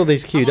 I had all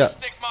these queued up.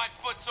 Stick my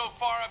foot so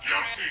far up your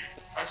Guilty.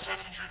 I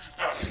sentence you to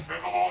death. May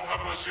the Lord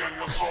have mercy on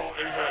your soul.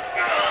 Amen.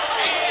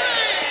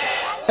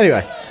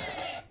 Anyway,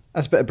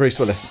 that's a bit of Bruce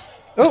Willis.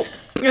 Oh,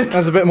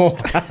 that's a bit more.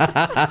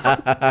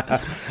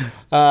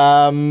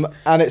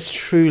 And it's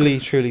truly,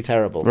 truly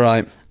terrible.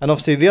 Right. And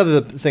obviously, the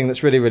other thing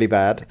that's really, really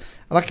bad.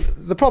 Like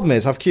the problem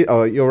is,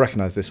 oh, you'll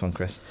recognise this one,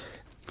 Chris.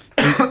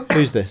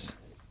 Who's this?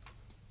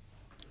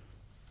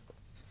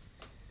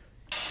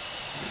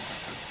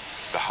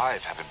 The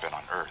Hive haven't been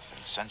on Earth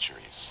in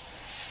centuries.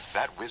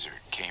 That wizard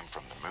came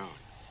from the moon.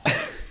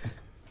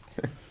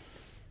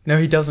 No,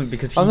 he doesn't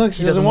because he, Oh, no, 'cause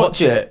he doesn't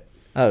watch it.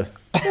 Oh,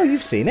 well,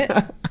 you've seen it.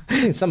 You've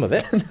seen some of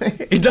it.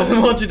 He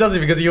doesn't watch it, does he?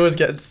 Because he always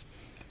gets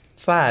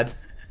sad.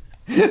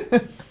 I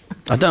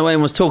don't know what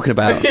anyone's talking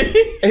about.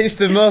 It's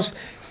the most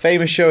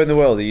famous show in the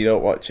world and you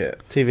don't watch it.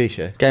 TV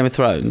show. Game of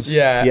Thrones.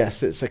 Yeah.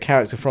 Yes, it's a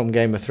character from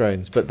Game of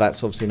Thrones, but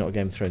that's obviously not a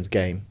Game of Thrones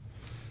game.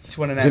 He's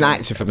won He's an Emmy,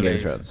 actor I from Game of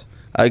believe. Thrones.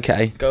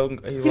 Okay.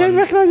 You don't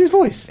recognise his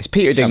voice? It's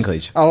Peter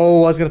Dinklage.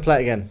 Oh, I was going to play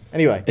it again.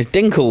 Anyway. It's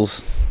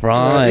Dinkles.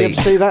 Right.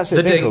 Yeah, see, that's it.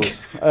 The Dink.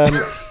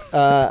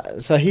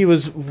 Dinkles. So he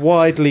was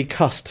widely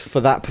cussed for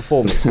that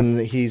performance, and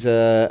he's.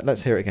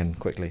 Let's hear it again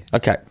quickly.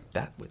 Okay.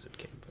 That wizard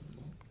came from.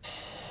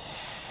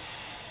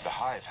 The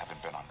Hive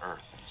haven't been on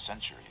Earth in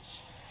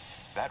centuries.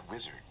 That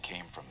wizard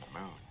came from the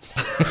moon.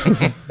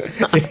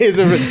 It is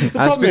the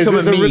problem become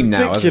is, a it's meme now,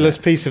 hasn't ridiculous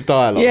it? piece of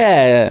dialogue.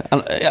 Yeah. So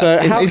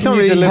how it's can not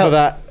you really deliver help-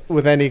 that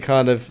with any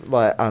kind of,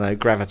 like, I don't know,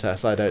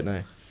 gravitas? I don't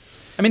know.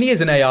 I mean, he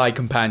is an AI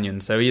companion,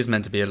 so he is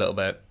meant to be a little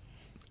bit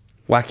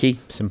Wacky.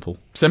 Simple.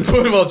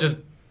 simple, well, just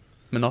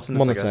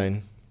monotonous. I guess.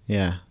 Monotone.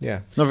 Yeah.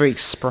 Yeah. Not very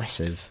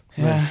expressive.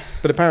 Yeah.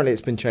 But apparently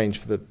it's been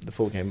changed for the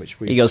full game, which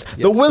we. He goes,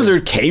 the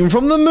wizard came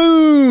from the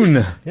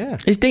moon. Yeah.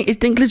 Is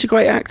Dinklage a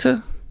great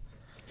actor?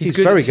 He's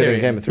good very at good in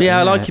Tyrion. Game of Thrones. Yeah,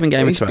 I like him in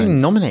Game of He's Thrones. been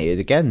nominated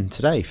again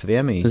today for the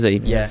Emmy. Is he?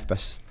 Yeah. For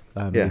best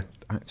Yeah.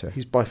 actor.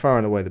 He's by far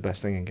and away the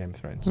best thing in Game of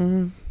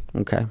Thrones.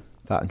 Okay.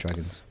 That and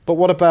Dragons. But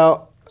what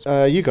about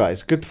you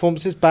guys? Good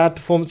performances, bad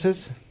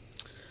performances?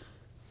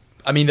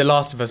 I mean, the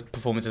Last of Us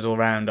performances all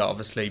round are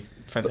obviously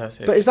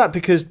fantastic. But is that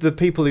because the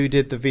people who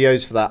did the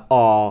VOs for that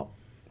are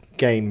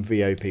game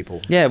VO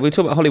people? Yeah, we're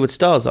talking about Hollywood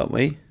stars, aren't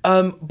we?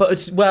 But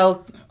it's,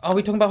 well, are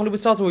we talking about Hollywood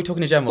stars or are we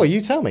talking in general? Well, you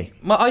tell me.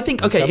 Well, I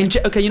think okay.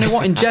 Okay, you know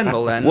what? In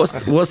general, then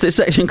What's this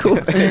section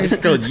called? It's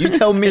good. You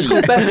tell me. it's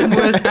called best and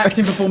worst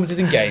acting performances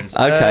in games.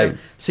 Okay.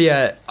 So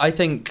yeah, I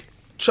think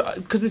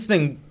because this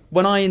thing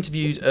when I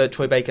interviewed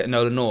Troy Baker and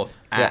Nolan North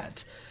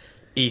at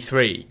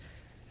E3,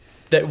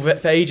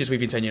 that for ages we've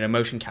been saying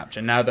motion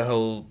capture. Now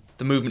the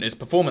movement is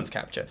performance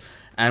capture.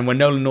 And when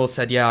Nolan North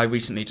said, "Yeah, I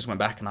recently just went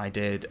back and I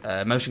did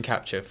motion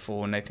capture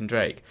for Nathan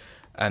Drake,"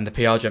 and the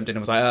PR jumped in and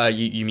was like,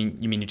 you mean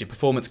you did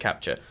performance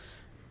capture?"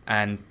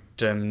 And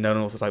Nolan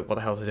North was like, "What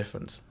the hell's the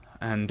difference?"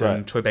 And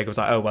Troy Baker was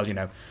like, "Oh well,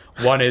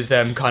 one is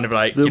them kind of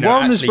like The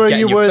one is actually where getting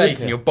you your were the- face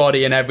and your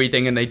body and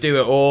everything, and they do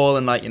it all,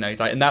 and like he's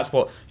like, and that's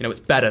what it's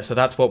better. So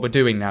that's what we're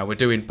doing now. We're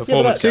doing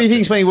performance." So you capture."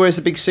 think when he wears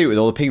the big suit with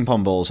all the ping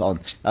pong balls on,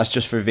 that's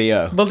just for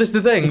VO? Well, this is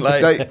the thing,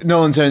 Like, no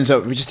one turns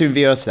up. We're just doing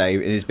VO today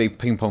in his big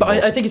ping pong But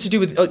balls. I think it's to do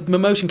with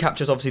motion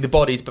captures, obviously the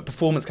bodies, but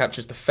performance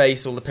captures the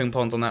face, all the ping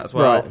pongs on that as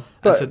well.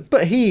 Right. And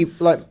But he,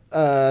 like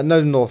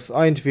Nolan North,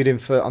 I interviewed him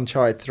for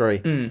Uncharted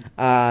 3,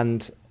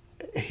 and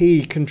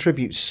he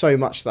contributes so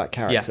much to that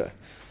character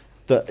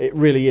that it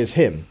really is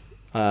him.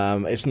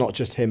 It's not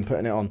just him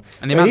putting it on.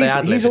 And the But amount they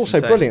ad-lib he's is also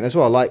insane. brilliant as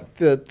well. Like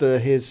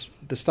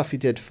the stuff he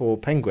did for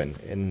Penguin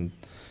in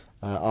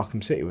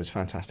Arkham City was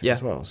fantastic Yeah.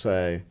 as well.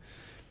 So,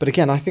 but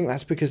again, I think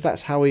that's because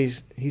that's how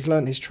he's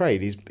learned his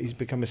trade. He's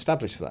become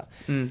established for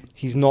that.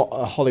 He's not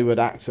a Hollywood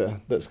actor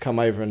that's come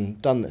over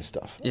and done this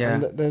stuff. Yeah.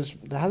 And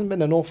there hasn't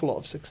been an awful lot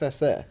of success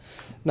there.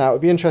 Now it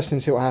would be interesting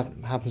to see what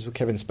happens with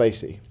Kevin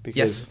Spacey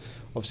because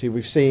obviously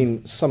we've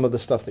seen some of the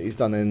stuff that he's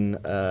done in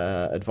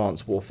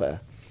Advanced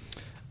Warfare,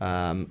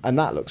 and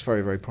that looks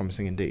very, very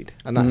promising indeed.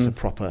 And that's a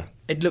proper.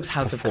 it looks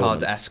House of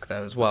performance. Cards-esque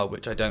though as well,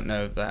 which I don't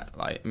know if that.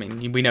 Like, I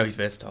mean, we know he's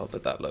versatile,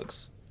 but that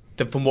looks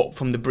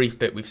from the brief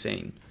bit we've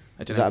seen.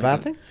 I don't Is know that a if bad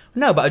people- thing?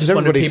 No, but I just Because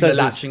wonder if everybody people are says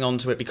it's- latching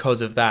onto it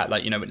because of that.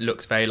 Like, it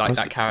looks very like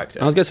that character.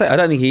 I was going to say, I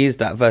don't think he is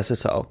that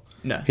versatile.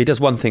 No. He does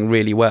one thing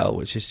really well,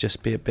 which is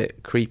just be a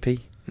bit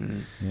creepy.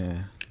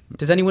 yeah.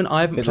 Does anyone?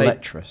 I haven't Bit played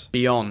lecherous.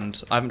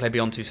 Beyond. I haven't played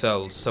Beyond Two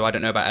Souls, so I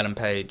don't know about Ellen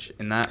Page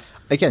in that.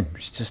 Again,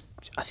 it's just,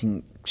 I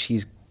think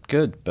she's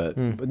good, but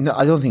no,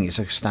 I don't think it's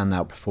a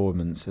standout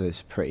performance.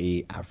 It's a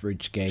pretty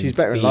average game. She's to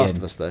better be in Last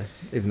of Us though,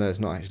 even though it's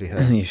not actually her.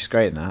 Yeah, she's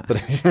great in that. But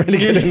he's really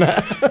good in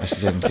that.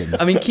 Ashley Jenkins.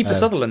 I mean, Kiefer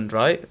Sutherland,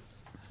 right?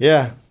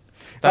 Yeah.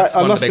 That's I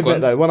one of must the big admit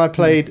ones. though, when I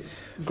played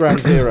Ground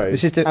Zeroes,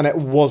 This is the- and it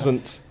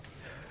wasn't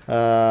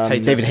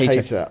David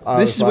Hayter. I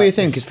This was is a weird like,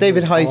 thing this because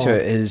David feels Hayter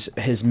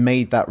odd. has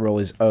made that role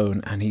his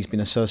own, and he's been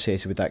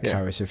associated with that Yeah.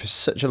 character for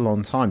such a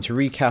long time. To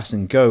recast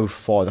and go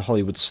for the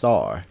Hollywood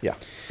star, Yeah.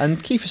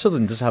 And Kiefer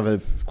Sutherland does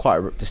have quite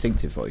a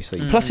distinctive voice.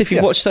 Like, Plus, if you've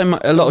Yeah. watched a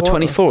lot of what-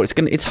 24,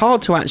 it's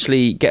hard to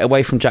actually get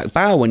away from Jack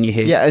Bauer when you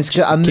hear. Yeah, and they're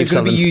Keith going to be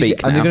Sutherland using, speak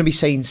and they're now. going to be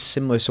saying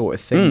similar sort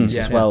of things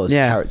as Yeah. well as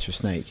Yeah. the character of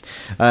Snake.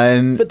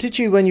 But did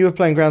you, when you were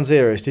playing Ground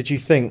Zeroes, did you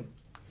think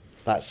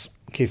that's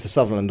Kiefer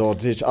Sutherland, or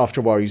did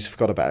after a while you just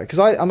forgot about it? Because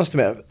I must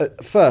admit,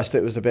 at first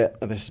it was a bit,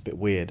 this is a bit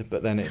weird,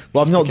 but then it.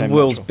 Well, just I'm not the became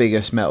world's natural.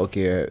 biggest Metal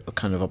Gear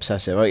kind of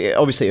obsessive.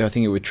 Obviously, I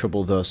think it would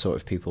trouble those sort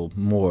of people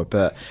more.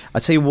 But I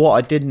tell you what,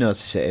 I did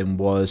notice it in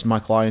was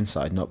Michael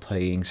Ironside not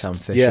playing Sam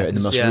Fisher Yeah. in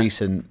the most Yeah.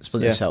 recent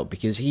Splinter Yeah. Cell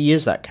because he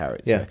is that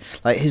character. Yeah.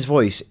 Like his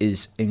voice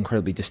is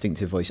incredibly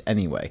distinctive voice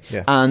anyway.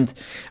 Yeah. And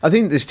I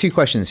think there's two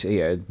questions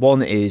here.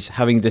 One is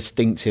having a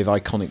distinctive,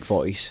 iconic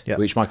voice, Yeah.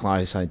 which Michael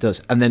Ironside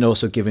does, and then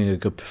also giving a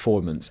good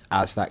performance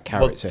as that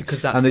character. because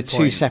that's and they're the two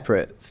point.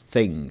 separate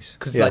things.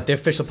 Because Yeah. like the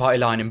official party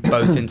line in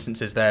both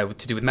instances there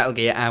to do with Metal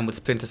Gear and with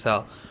Splinter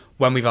Cell,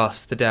 when we've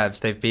asked the devs,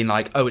 they've been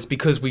like, oh, it's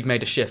because we've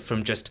made a shift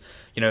from just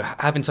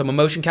having someone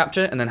motion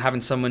capture and then having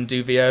someone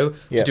do VO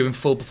Yeah. to doing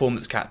full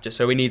performance capture.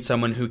 So we need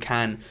someone who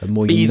can A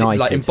more be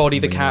united- embody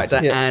the more character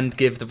united. Yeah. and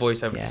give the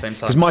voiceover at the same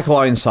time. Because Michael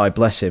Ironside,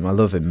 bless him, I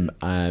love him.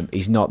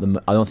 He's not the.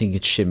 I don't think he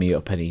could shimmy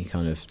up any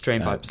kind of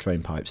Drain pipes.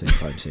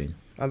 anytime soon.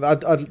 I'd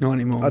Not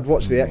anymore. I'd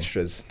watch the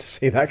extras to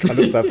see that kind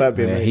of stuff. That'd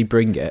be Yeah, amazing. he'd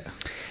bring it.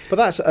 But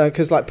that's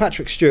because like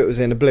Patrick Stewart was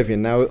in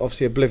Oblivion. Now,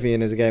 obviously,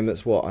 Oblivion is a game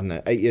that's what, I don't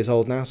know, 8 years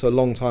old now, so a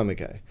long time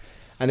ago.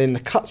 And in the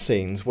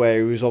cutscenes where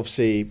he was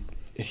obviously,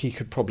 he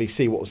could probably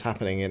see what was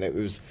happening, and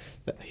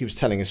he was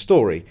telling a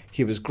story.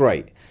 He was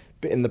great.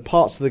 But in the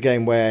parts of the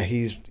game where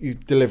he's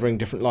delivering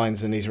different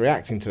lines and he's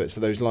reacting to it,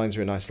 so those lines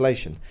are in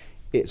isolation,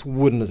 it's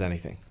wooden as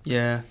anything.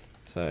 yeah.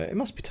 So it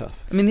must be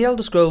tough. I mean, The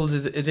Elder Scrolls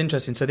is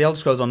interesting. So The Elder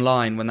Scrolls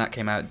Online, when that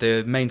came out,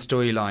 the main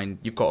storyline,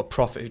 you've got a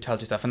prophet who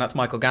tells you stuff, and that's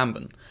Michael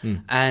Gambon.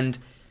 And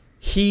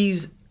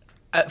he's...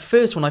 At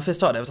first, when I first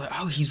started, I was like,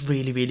 oh, he's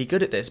really, really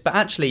good at this. But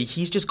actually,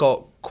 he's just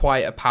got quite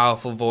a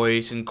powerful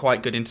voice and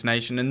quite good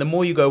intonation. And the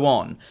more you go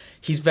on,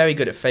 he's very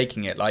good at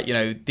faking it. Like,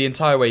 the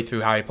entire way through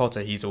Harry Potter,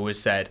 he's always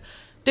said,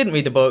 didn't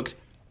read the books,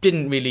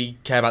 didn't really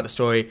care about the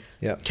story,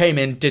 came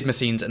in, did my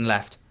scenes and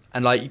left.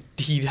 And,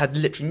 he had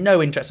literally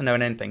no interest in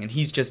knowing anything. And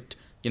he's just...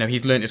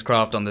 he's learnt his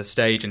craft on the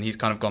stage and he's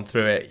kind of gone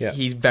through it. Yeah.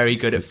 He's very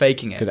good at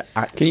faking it. Good at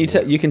acting.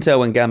 You can tell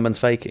when Gambon's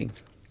faking?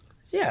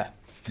 Yeah.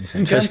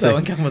 You can tell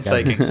when Gambon's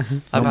faking.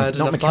 I've had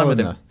enough time with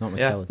him. Not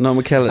McKellen. Not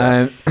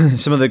McKellen.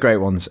 Some of the great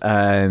ones.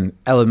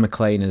 Ellen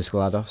McLean as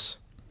GLaDOS.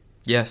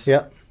 Yes.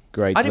 Yeah.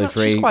 Great I didn't know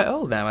delivery. she's quite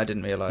old now, I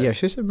didn't realise. Yeah,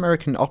 she's an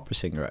American opera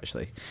singer,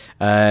 actually.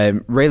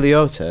 Ray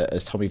Liotta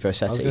as Tommy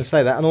Vercetti. I was going to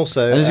say that, and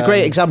also... And there's a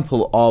great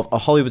example of a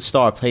Hollywood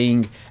star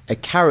playing a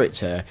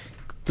character,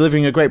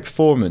 delivering a great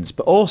performance,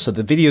 but also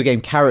the video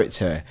game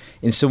character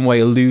in some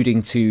way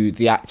alluding to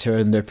the actor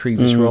and their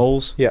previous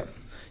roles. Yeah.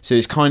 So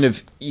it's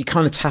you're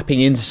kind of tapping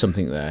into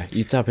something there.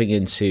 You're tapping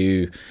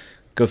into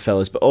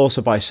Goodfellas, but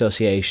also by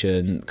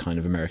association, kind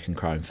of American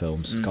crime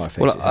films. Scarface.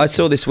 Well, I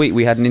saw this week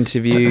we had an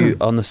interview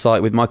on the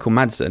site with Michael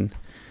Madsen,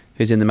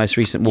 who's in the most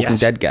recent Walking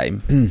Dead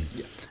game.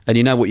 And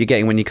you know what you're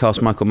getting when you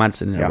cast Michael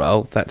Madsen in a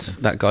role.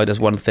 That guy does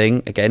one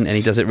thing again, and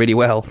he does it really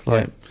well.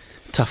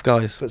 Tough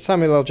guys. But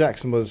Samuel L.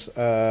 Jackson was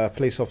a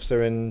police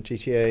officer in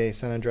GTA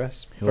San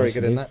Andreas. Very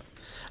good in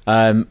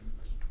that.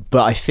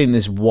 But I think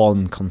there's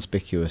one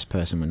conspicuous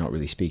person we're not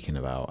really speaking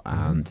about,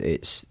 and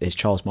it's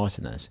Charles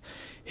Martinez,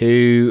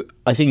 who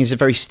I think is a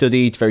very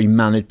studied, very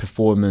mannered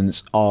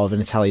performance of an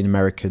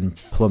Italian-American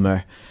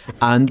plumber.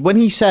 And when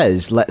he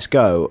says, let's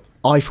go,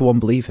 I, for one,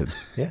 believe him.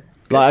 Yeah.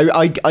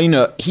 Like,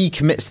 I he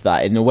commits to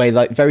that in a way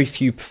like very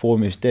few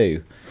performers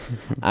do.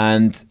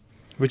 And...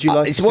 Would you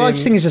like to see I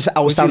think it's an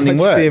outstanding would you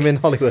like work. to see him in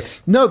Hollywood?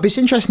 No, but it's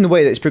interesting the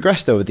way that it's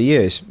progressed over the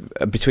years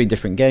between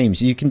different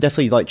games. You can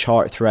definitely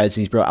chart threads.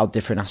 He's brought out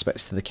different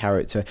aspects to the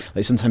character.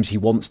 Like sometimes he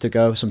wants to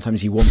go,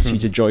 sometimes he wants you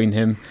to join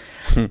him,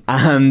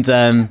 and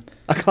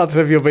I can't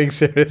tell if you're being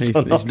serious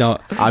or not. He's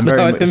not. I'm No,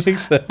 very I much. didn't think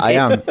so. I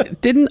am.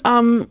 Didn't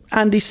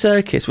Andy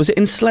Serkis, was it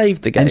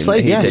Enslaved the game?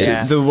 Enslaved, that he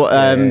yes. did?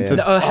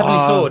 The Heavenly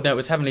Sword. No, it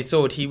was Heavenly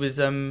Sword. He was...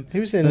 He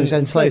was in He was Enslaved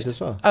Enslaved.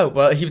 as well. Oh,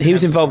 well, he was... He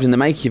was involved in the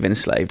making of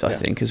Enslaved, I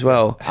think, as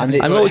well. And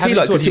it's- what was he Heavenly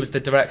like? Sword, 'Cause he was the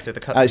director, the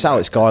cutscene. It's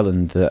Alex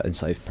Garland, the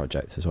Enslaved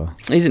project as well.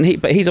 Isn't he?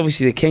 But he's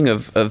obviously the king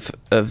of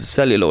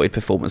celluloid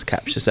performance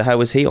capture. So how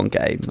was he on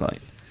game?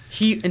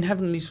 He, in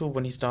Heavenly Sword,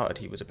 when he started,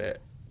 he was a bit...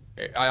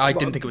 I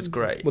didn't think it was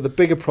great. Well, the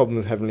bigger problem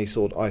with Heavenly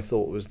Sword, I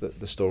thought, was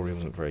that the story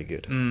wasn't very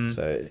good.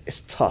 So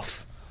it's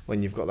tough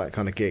when you've got that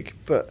kind of gig.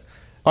 But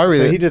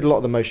so he did a lot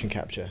of the motion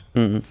capture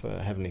for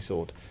Heavenly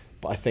Sword,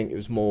 but I think it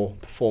was more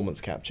performance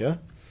capture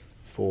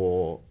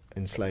for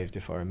Enslaved,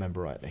 if I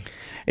remember rightly.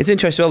 It's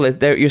interesting.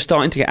 Well, you're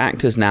starting to get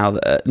actors now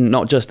that are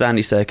not just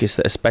Andy Serkis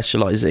that are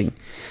specialising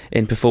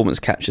in performance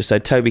capture. So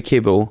Toby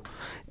Kebbell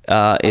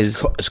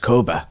is as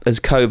Koba. As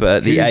Koba,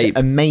 the Who's ape,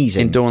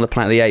 amazing. in Dawn of the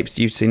Planet of the Apes.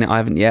 You've seen it, I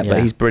haven't yet, but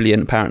Yeah. he's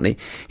brilliant. Apparently,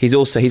 he's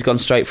gone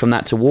straight from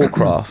that to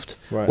Warcraft,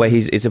 Right. where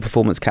it's a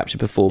performance capture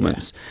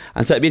performance,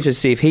 and so it'd be interesting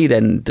to see if he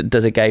then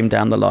does a game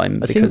down the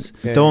line. I Because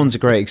think Dawn's a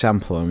great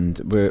example, and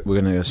we're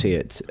going to go see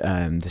it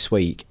this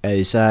week.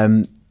 I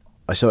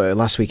saw it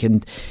last week,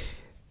 and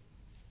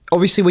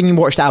obviously when you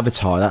watched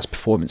Avatar, that's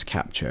performance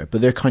capture, but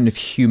they're kind of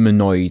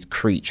humanoid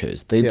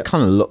creatures. They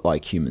kind of look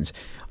like humans.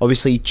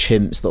 Obviously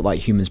chimps look like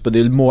humans, but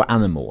they're more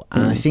animal.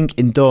 And I think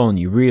in Dawn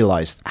you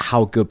realise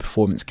how good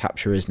performance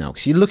capture is now,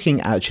 because you're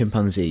looking at a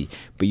chimpanzee,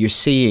 but you're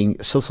seeing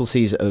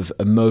subtleties of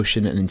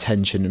emotion and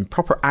intention and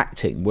proper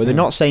acting where they're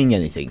not saying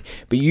anything,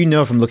 but you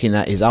know from looking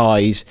at his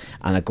eyes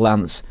and a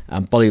glance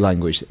and body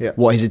language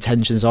what his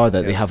intentions are,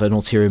 that they have an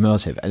ulterior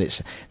motive. And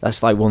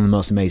that's like one of the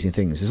most amazing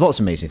things. There's lots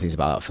of amazing things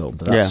about that film,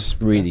 but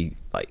that's really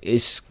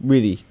it's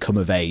really come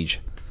of age.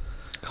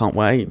 can't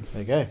wait.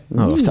 There you go.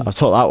 No, I've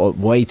taught that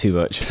one way too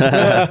much.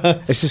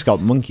 It's just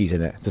got monkeys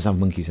in it. It doesn't have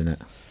monkeys in it.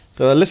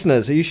 So,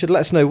 listeners, you should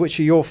let us know which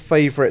are your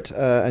favourite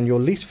and your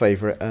least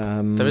favourite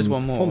There is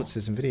one more.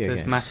 performances in video There's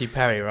games. Matthew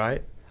Perry,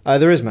 right?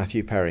 There is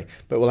Matthew Perry,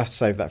 but we'll have to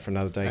save that for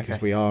another day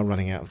because we are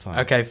running out of time.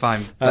 Okay,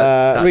 fine.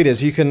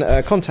 Readers, you can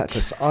contact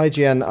us,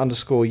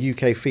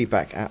 IGN_UK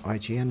feedback at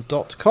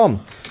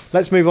IGN.com.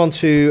 Let's move on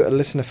to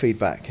listener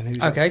feedback. And who's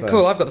up Okay, first?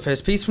 cool. I've got the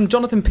first piece from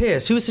Jonathan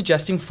Pierce, who is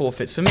suggesting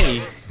forfeits for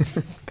me.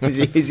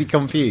 Is he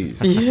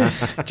confused? Yeah,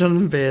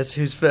 Jonathan Pierce,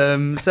 who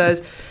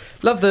says,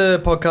 love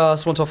the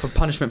podcast, want to offer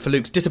punishment for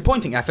Luke's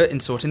disappointing effort in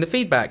sorting the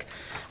feedback.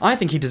 I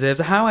think he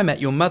deserves a How I Met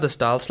Your Mother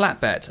style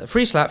slap bet. A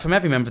free slap from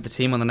every member of the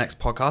team on the next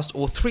podcast,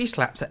 or 3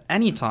 slaps at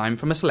any time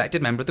from a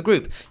selected member of the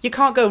group. You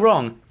can't go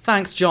wrong.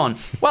 Thanks, John.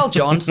 Well,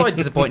 John, sorry to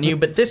disappoint you,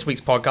 but this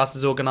week's podcast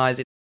is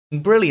organised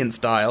in brilliant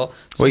style.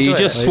 So Well, you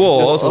enjoy just it.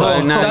 swore,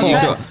 so now Don't you've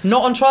care. got...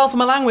 Not on trial for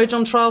my language,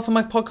 on trial for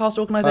my podcast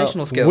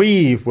organisational skills.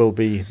 We will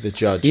be the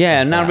judge.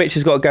 Yeah, of now that. Rich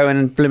has got to go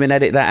and blooming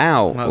edit that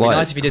out. Well, it'd be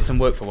nice if you did some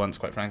work for once,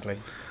 quite frankly.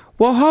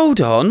 Well, hold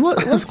on.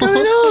 What's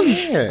going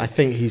on? I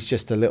think he's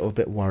just a little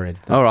bit worried.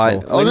 All right.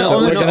 We're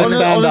going to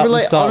stand up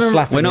and start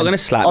slapping We're not him. going to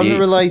slap On you. a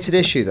related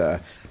issue, though,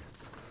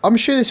 I'm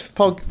sure this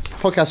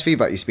podcast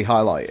feedback used to be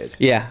highlighted.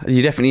 Yeah,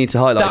 you definitely need to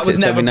highlight That was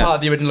it. So never we know. part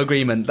of the original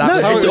agreement. That No,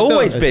 was how it's it was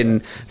always done. been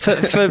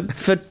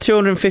for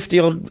 250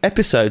 odd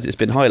episodes. It's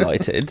been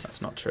highlighted.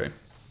 That's not true.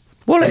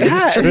 Well, it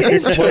has.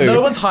 It's Well, true.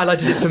 no one's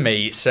highlighted it for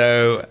me,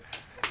 so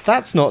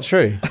That's not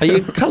true. Are you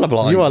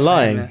colourblind? You are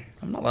lying.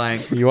 I'm not lying.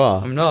 You are.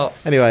 I'm not.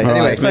 Anyway, All right,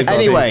 Anyway, let's move on.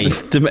 anyway,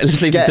 Let's leave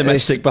the get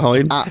domestic this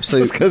behind.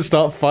 Absolute Just going to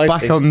start fighting.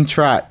 back on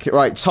track.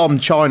 Right, Tom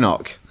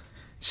Charnock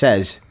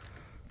says,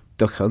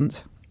 Duck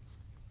Hunt.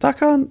 Duck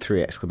Hunt.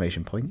 3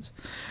 exclamation points.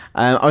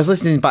 I was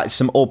listening back to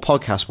some old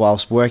podcasts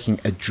whilst working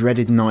a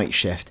dreaded night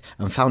shift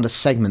and found a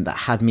segment that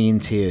had me in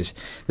tears.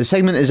 The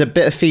segment is a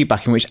bit of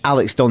feedback in which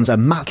Alex dons a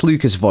Matt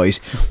Lucas voice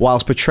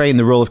whilst portraying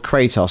the role of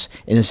Kratos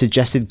in a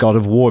suggested God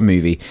of War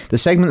movie. The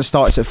segment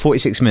starts at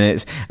 46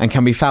 minutes and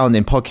can be found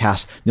in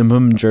podcast number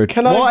 100.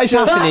 Can I What is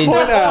just happening?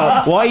 point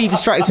out- Why are you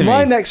distracting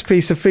My me? next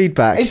piece of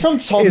feedback It's from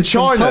Tom is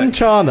from Tom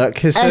Charnock.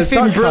 He says, Effing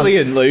 "Duck Hunt,"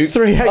 brilliant, Luke.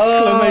 3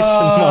 exclamation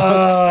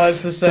marks.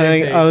 it's the same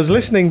Saying, piece. I was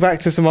listening back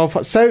to some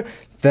old... So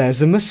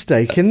there's a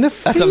mistake in the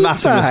That's a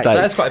massive feedback. mistake.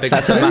 That's quite a big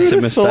That's a mistake. Who massive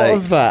would have thought mistake.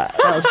 of that?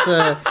 That's,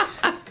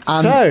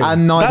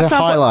 and neither That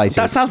sounds, highlighted. like,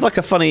 that sounds like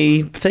a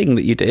funny thing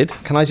that you did.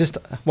 Can I just...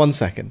 1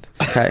 second.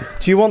 Okay.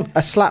 Do you want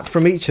a slap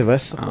from each of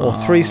us or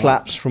 3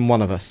 slaps from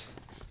one of us?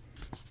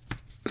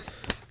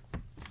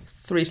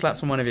 3 slaps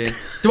from one of you.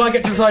 Do I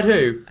get to decide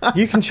who?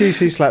 You can choose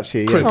who slaps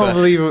you. Creeper.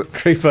 Unbelievable.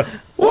 Creeper.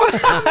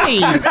 What's that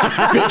mean?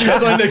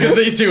 Because I know because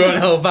these two won't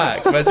hold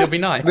back. Whereas you'll be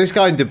nice. This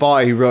guy in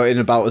Dubai who wrote in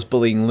about us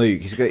bullying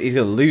Luke, he's going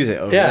to lose it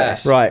over Yeah.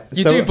 this. Right.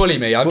 You so do bully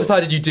me. I've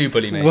decided you do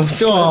bully me. We'll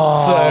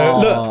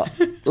Oh,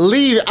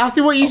 leave it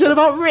after what you said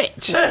about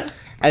Rich.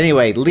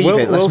 Anyway, leave We'll-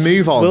 it. Let's we'll-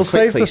 move on. we'll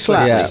save quickly, the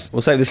slaps. Yeah, swiftly.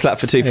 we'll save the slap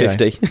for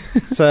 250.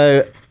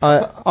 So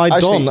I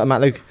Actually- don at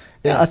Matt Luke.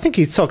 Yeah. I think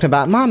he's talking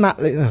about my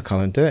Matt Luke. I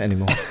can't do it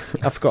anymore.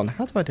 I've forgotten.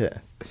 How do I do it?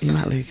 You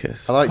Matt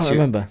Lucas. I like Can't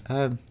you. remember.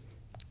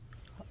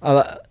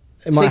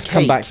 It might say have to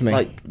come cake, back to me.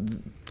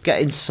 Like,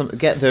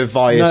 get there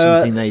via No,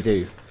 something they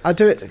do. I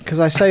do it because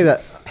I say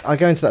that I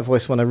go into that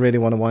voice when I really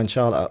want to wind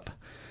Charlotte up.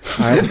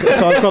 So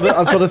I've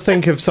got to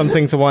think of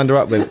something to wind her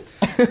up with.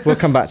 We'll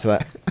come back to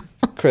that.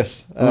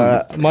 Chris,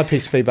 my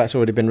piece of feedback's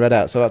already been read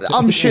out, so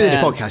I'm sure this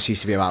Yeah. podcast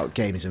used to be about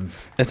games and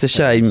It's a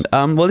shame.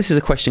 Well, this is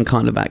a question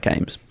kind of about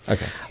games.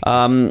 Okay.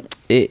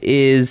 It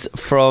is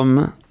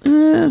from.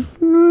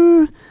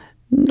 I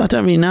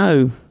don't really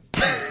know.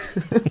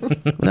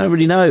 I don't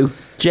really know.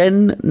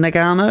 Jen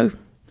Nagano?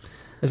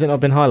 Has it not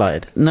been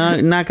highlighted? No,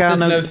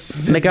 Nagano.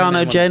 There's no Nagano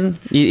name on- Jen?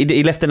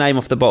 He left the name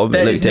off the bottom.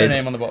 There Luke is no did.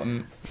 name on the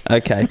bottom.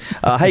 Okay.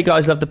 Hey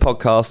guys, love the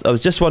podcast. I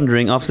was just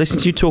wondering, after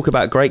listening to you talk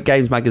about great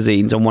games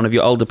magazines on one of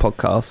your older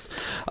podcasts,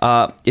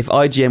 if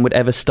IGN would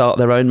ever start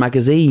their own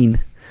magazine.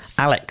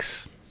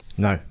 Alex.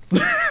 No.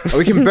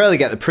 we can barely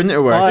get the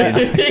printer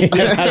working.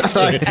 That's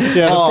true.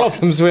 Yeah, Oh, the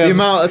problems we the have.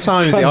 amount of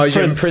times the trying to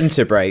IGN print.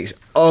 printer breaks.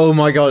 Oh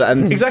my god!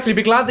 And Exactly.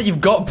 Be glad that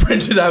you've got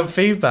printed out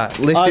feedback.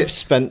 lift I've it.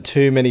 spent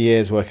too many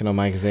years working on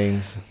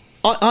magazines.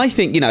 I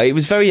think, it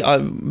was very...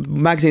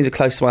 magazines are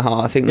close to my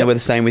heart. I think they were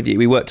the same with you.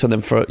 We worked on them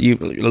for a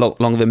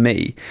lot longer than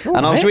me.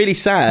 And I was right. really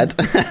sad.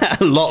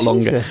 A lot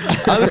longer.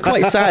 Jesus. I was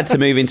quite sad to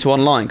move into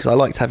online because I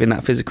liked having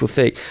that physical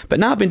thing. But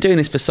now I've been doing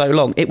this for so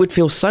long, it would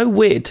feel so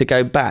weird to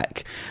go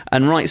back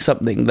and write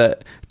something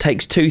that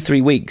takes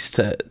 2-3 weeks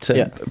to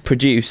Yeah.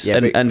 produce Yeah,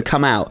 but- and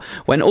come out,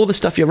 when all the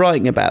stuff you're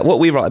writing about, what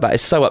we write about,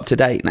 is so up to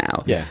date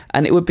now. Yeah.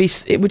 And it would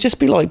just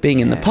be like being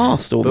in the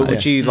past almost. But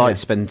would you like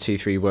to spend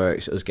 2-3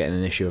 works us getting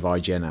an issue of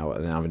IGN out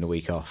and then having a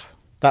week off?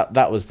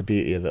 That was the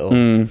beauty of it all.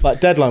 Like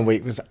deadline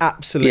week was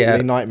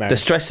absolutely nightmare. The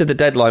stress of the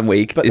deadline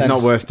week But is It's then-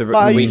 not worth the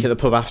But week at the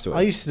pub afterwards.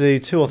 I used to do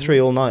 2 or 3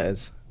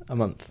 all-nighters a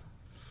month.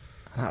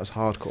 And that was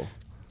hardcore.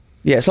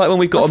 Yeah, it's like when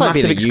we've got That's a like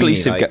being massive at uni,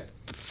 exclusive. like,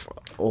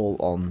 all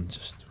on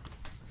just.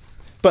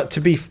 But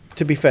to be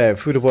fair,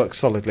 if we'd have worked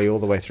solidly all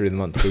the way through the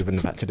month, we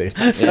wouldn't have had to do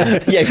that. So-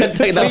 Yeah, you had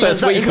to take that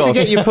first week to off.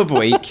 get your pub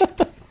week.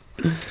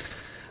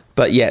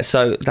 But yeah,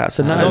 so that's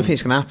a no. I don't think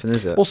it's going to happen,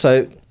 is it?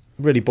 Also,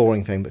 really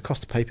boring thing, but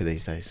cost of paper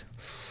these days.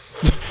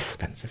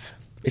 Expensive.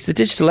 It's the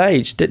digital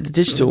age. The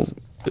digital.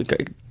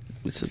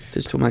 It's a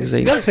digital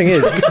magazine. The other thing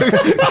is,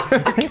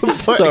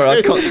 Sorry,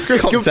 I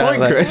Chris, good cocked out point,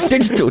 there. Chris.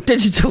 Digital.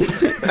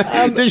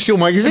 Digital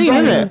magazine,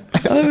 isn't it?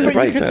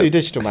 but you could do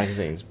digigital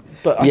magazines.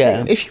 But I Yeah.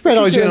 think If you read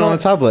if you do IGN on an-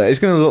 a tablet, it's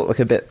going to look like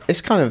a bit.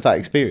 It's kind of that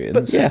experience.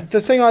 But Yeah. the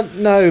thing I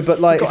know,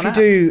 but like Got if an you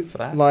do app for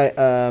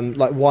that.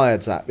 like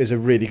Wired's app is a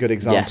really good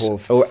example Yes.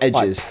 of Or like,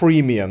 Edge's.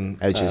 premium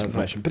Edge's.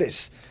 version. But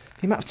it's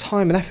the amount of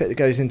time and effort that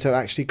goes into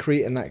actually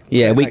creating that.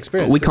 Yeah, that we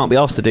experience. we can't be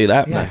asked to do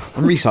that. No.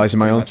 I'm resizing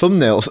my own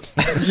thumbnails.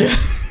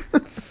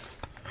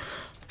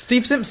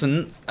 Steve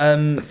Simpson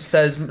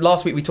says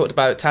last week we talked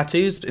about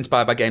tattoos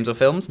inspired by games or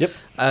films.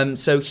 Yep.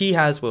 So he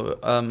has.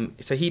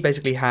 So he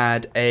basically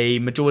had a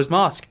Majora's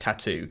Mask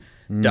tattoo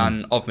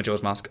done of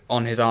Majora's Mask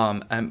on his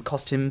arm.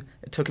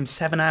 It took him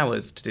 7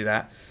 hours to do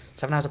that.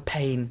 7 hours of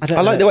pain. don't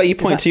I like know. the way you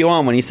Is pointed that- to your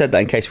arm when you said that,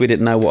 in case we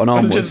didn't know what an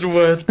arm was. Just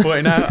worth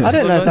pointing out. I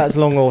don't know if that's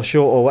long or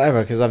short or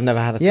whatever because I've never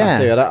had a Yeah.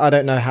 tattoo. I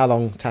don't know how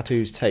long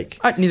tattoos take.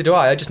 Neither do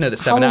I. I just know that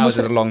 7 How long hours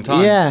was is a it? long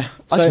time. Yeah,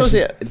 I So- suppose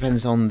it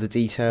depends on the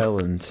detail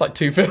and. It's like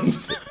 2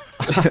 films.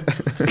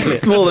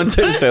 It's more than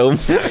 2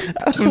 films.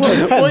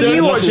 What are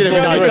you watching? The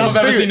only film I've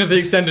ever Like, seen is the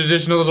extended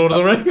edition of The Lord of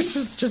the Rings.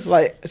 It's just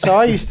so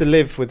I used to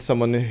live with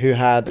someone who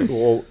had,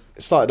 or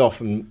started off,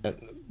 and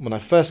when I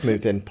first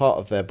moved in, part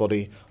of their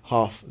body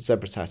half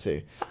zebra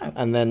tattoo,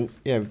 and then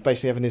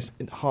basically having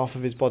half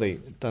of his body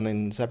done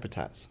in zebra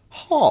tats.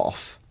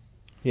 Half.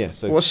 Yeah,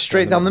 so What's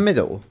straight down the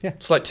middle?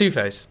 It's like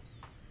Two-Face,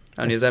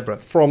 only a zebra.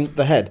 from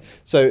the head.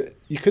 So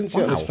you couldn't see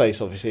it on his Wow.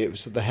 face, obviously. It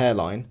was the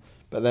hairline,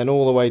 but then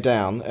all the way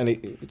down, and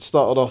it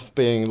started off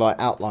being like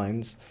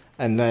outlines,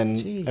 and then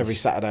Jeez. every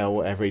Saturday or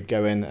whatever, he'd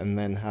go in and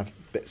then have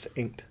bits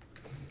inked.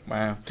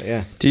 Wow. But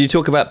yeah. Did you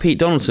talk about Pete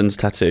Donaldson's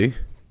tattoo?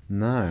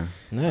 No.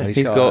 No.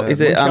 He's got,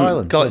 is it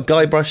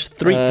Guybrush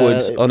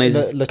Threepwood on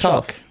his LeChuck.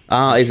 calf?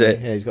 Ah, is it?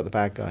 Yeah, he's got the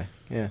bad guy.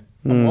 Yeah.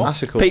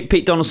 That's a cool.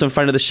 Pete Donaldson,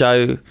 friend of the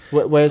show,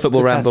 Where's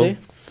Football the Ramble, tattoo?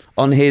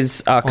 on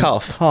his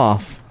calf.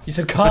 Calf. You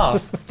said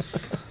calf.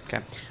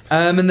 Okay.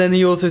 And then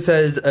he also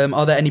says,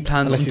 are there any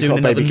plans Unless on he's doing got a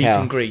another baby meet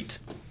cow. and greet?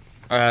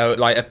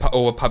 Like a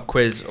pub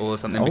quiz or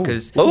something,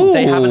 because Oh,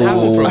 they haven't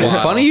happened for a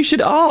while. Funny you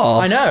should ask.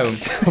 I know.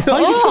 Why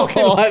are you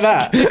talking like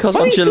that? Because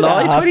Why on you should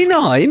July ask?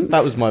 29.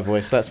 That was my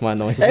voice. That's my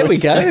annoying There we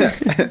voice. go.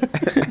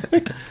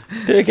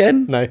 Do it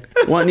again. No,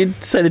 Why don't you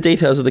say the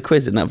details of the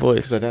quiz in that voice?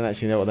 because I don't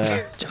actually know what they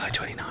are. July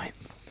 29.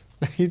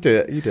 You do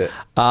it. You do it.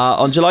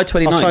 On July I'll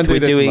try 29th, and do we're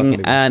this in my doing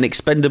funny an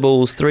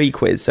Expendables 3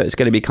 quiz, so it's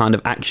going to be kind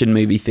of action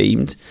movie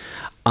themed.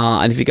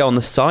 And if you go on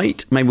the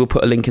site, maybe we'll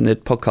put a link in the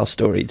podcast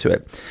story to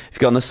it. If you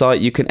go on the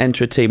site, you can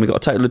enter a team. We've got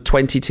a total of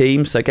 20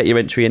 teams, so get your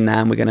entry in now,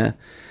 and we're going to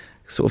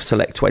sort of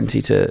select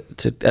 20 to.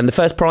 And the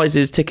first prize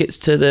is tickets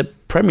to the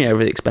premiere of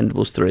the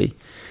Expendables 3,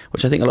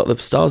 which I think a lot of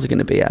the stars are going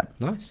to be at.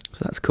 Nice. So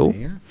that's cool.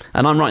 There you go.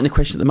 And I'm writing the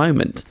question at the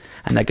moment,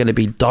 and they're going to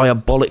be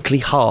diabolically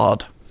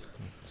hard.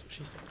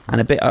 And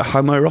a bit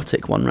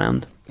homoerotic one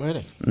round.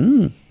 Really?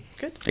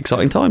 Good.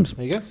 Exciting times.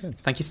 There you go.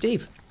 Thank you,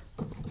 Steve.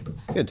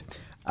 Good.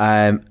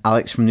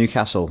 Alex from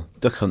Newcastle,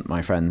 Duck Hunt,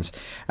 my friends.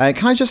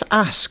 Can I just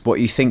ask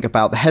what you think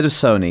about the head of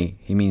Sony,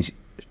 he means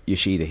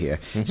Yoshida here,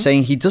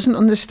 saying he doesn't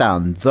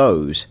understand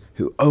those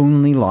who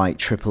only like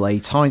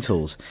AAA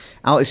titles?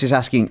 Alex is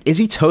asking, is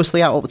he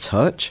totally out of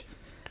touch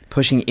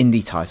pushing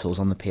indie titles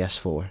on the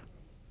PS4?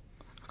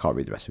 I can't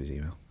read the rest of his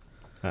email,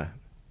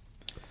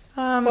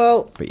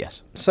 Well, but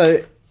yes.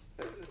 so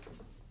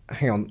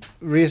hang on.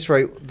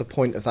 Reiterate the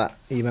point of that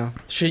email.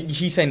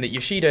 He's saying that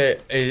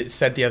Yoshida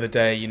said the other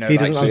day, He doesn't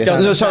understand.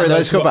 doesn't No, sorry, understand let's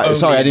those go who are back.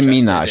 Sorry, only I didn't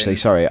mean that, interested actually. in-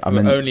 Sorry, I who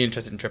are meant- only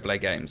interested in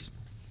AAA games.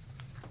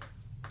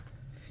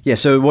 Yeah,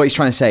 so what he's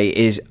trying to say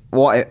is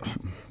what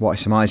I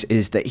surmise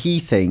is that he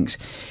thinks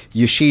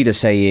Yoshida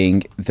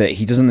saying that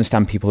he doesn't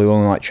understand people who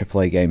only like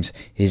AAA games.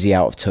 Is he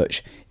out of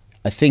touch?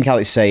 I think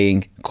Alex is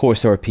saying, of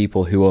course, there are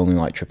people who only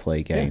like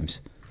AAA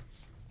games.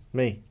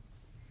 Me.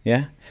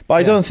 Yeah, but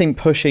I don't think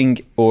pushing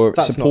or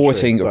That's not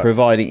supporting true, or but-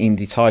 providing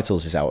indie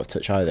titles is out of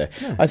touch either.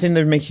 I think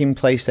they're making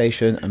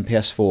PlayStation and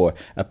PS4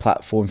 a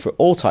platform for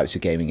all types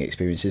of gaming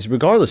experiences,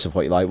 regardless of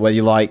what you like. Whether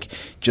you like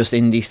just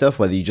indie stuff,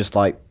 whether you just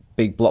like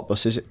big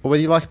blockbusters, or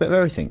whether you like a bit of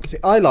everything. See,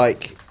 I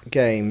like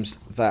games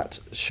that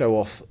show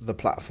off the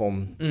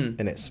platform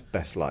in its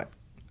best light,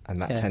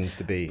 and that tends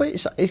to be. But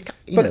it's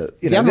you But, know,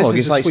 you the know, this analog is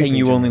is a like saying sweeping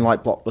you only genre.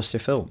 like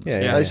blockbuster films. Yeah,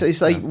 yeah,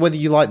 It's like whether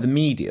you like the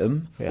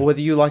medium Yeah. or whether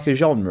you like a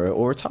genre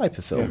or a type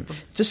of film.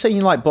 Just saying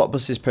you like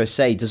blockbusters per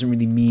se doesn't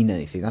really mean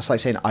anything. That's like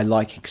saying I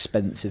like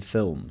expensive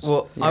films.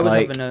 Well, I was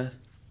Like- having a.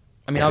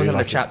 I I was do having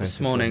like a chat this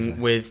expensive morning films,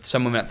 yeah. with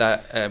someone at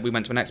that. We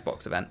went to an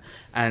Xbox event,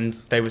 and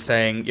they were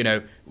saying,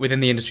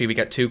 within the industry, we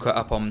get too caught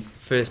up on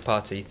first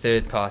party,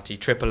 third party,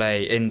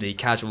 AAA, indie,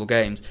 casual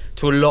games.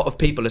 To a lot of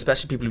people,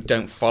 especially people who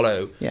don't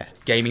follow Yeah.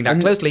 gaming that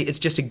And- closely, it's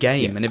just a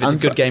game, and if it's a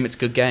and good for- game, it's a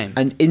good game.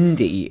 And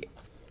indie,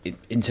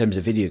 in terms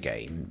of video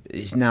game,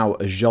 is now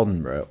a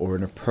genre or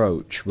an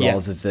approach Yeah.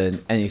 rather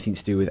than anything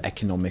to do with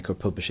economic or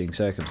publishing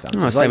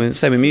circumstances. Oh,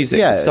 same with music.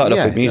 Yeah, It started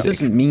yeah, off with music. It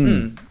doesn't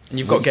mean. And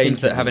you've got what you games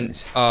think that it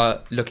haven't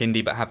means. look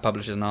indie but have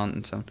publishers and aren't,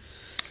 and so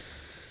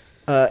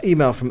on.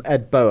 Email from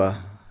Ed Bower,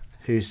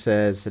 who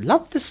says,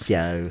 "Love the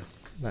show."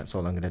 That's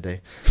all I'm going to do.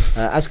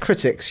 As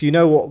critics, you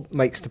know what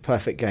makes the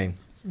perfect game.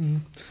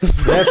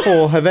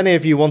 Therefore, have any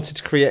of you wanted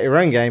to create your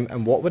own game,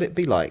 and what would it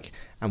be like?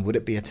 And would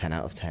it be a 10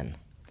 out of 10?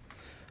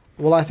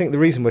 Well, I think the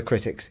reason we're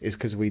critics is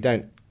because we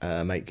don't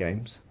make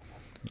games.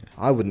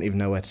 I wouldn't even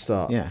know where to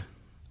start. Yeah.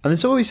 And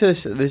there's always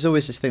this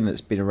thing that's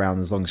been around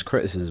as long as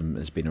criticism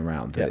has been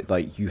around. That Yeah.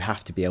 like you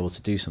have to be able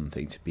to do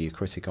something to be a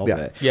critic of Yeah.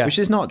 it, Yeah. which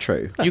is not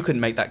true. You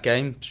couldn't make that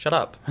game. Shut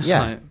up. It's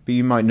Yeah, like- but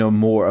you might know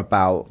more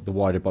about the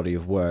wider body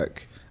of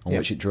work on Yeah.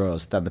 which it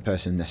draws than the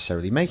person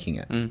necessarily making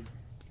it.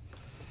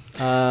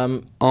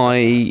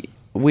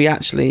 We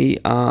actually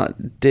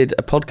did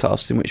a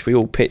podcast in which we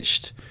all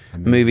pitched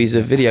movies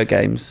of video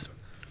games.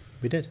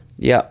 We did.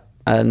 Yeah,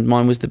 and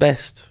mine was the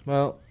best.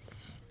 Well,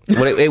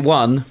 Well, it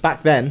won.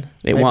 Back then,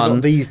 It maybe won.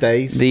 not these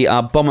days. The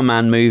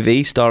Bomberman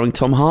movie starring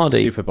Tom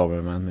Hardy. Super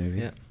Bomberman movie.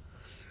 Yeah.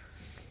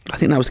 I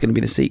think that was going to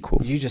be the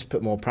sequel. You just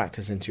put more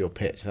practice into your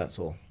pitch. That's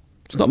all.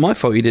 It's not my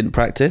fault you didn't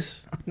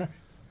practice.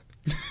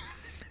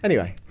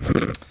 Anyway.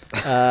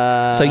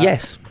 So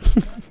yes.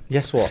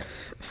 Yes, what?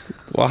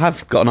 Well, I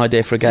have got an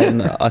idea for a game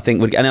that I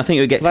think would, and I think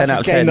it would get That's 10 out a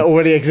of game 10. that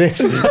already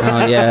exists.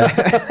 Oh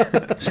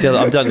yeah. Still,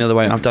 I've done it the other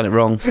way. I've done it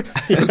wrong.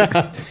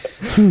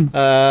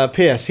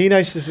 P.S. He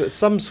notices that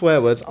some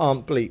swear words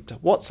aren't bleeped.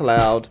 What's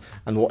allowed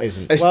and what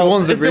isn't? It's the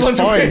ones that The Rich ones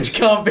finds. which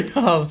can't be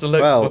asked to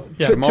look Well, for.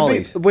 Yeah.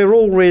 Tamales. we're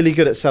all really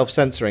good at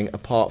self-censoring,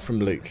 apart from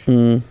Luke.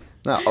 No,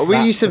 we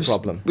That's used to the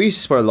problem. We used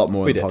to swear a lot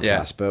more We in the did. podcast,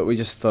 Yeah. but we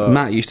just thought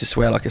Matt used to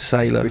swear like a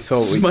sailor. we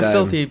thought we'd. My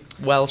filthy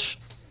Welsh.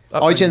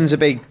 upbringing. iGen's a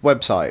big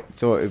website.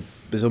 Thought it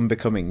was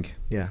unbecoming.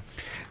 Yeah.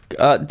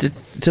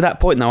 To that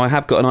point, though, I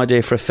have got an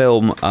idea for a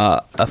film,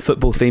 a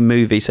football-themed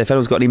movie. So if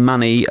anyone's got any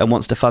money and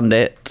wants to fund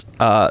it,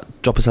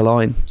 drop us a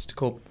line. It's to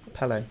call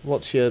Pele.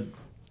 What's your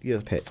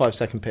Pitch.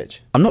 5-second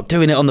pitch? I'm not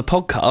doing it on the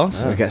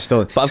podcast, Okay,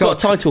 stolen. but I've got a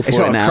title for it's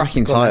it got now. a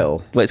cracking Go on then.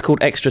 title. Well, it's called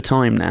Extra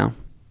Time now,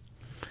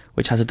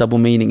 which has a double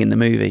meaning in the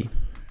movie.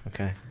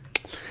 Okay.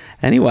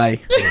 Anyway,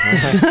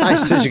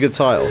 That's such a good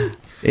title.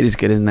 it is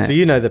good, isn't it? So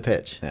you know the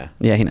pitch. Yeah.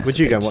 Yeah, he knows. Would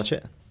the you go pitch. and watch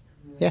it?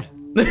 Yeah.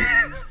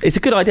 It's a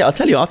good idea. I'll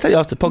tell you after the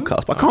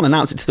podcast, but I can't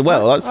announce it to the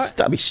world.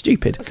 That'd be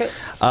stupid. Okay.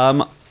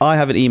 I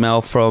have an email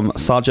from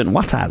Sergeant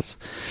Wataz,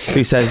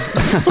 who says,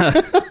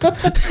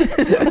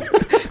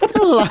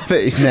 Don't laugh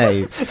at his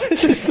name.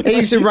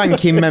 He's a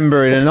ranking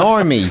member in an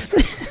army.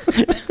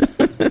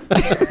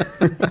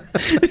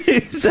 he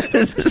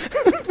says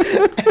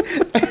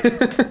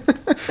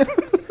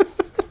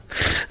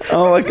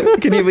oh my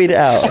God, can you read it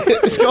out?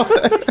 It's got-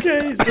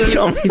 Okay,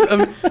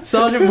 so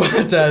Sergeant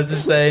Waters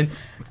is saying,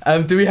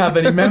 do we have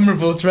any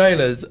memorable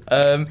trailers?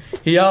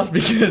 He asked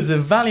because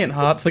of Valiant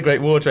Hearts, the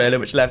Great War trailer,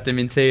 which left him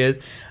in tears,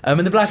 and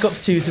the Black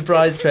Ops 2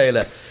 surprise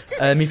trailer.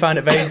 He found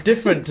it very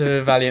different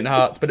to Valiant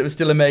Hearts, but it was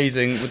still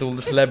amazing with all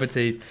the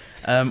celebrities.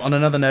 On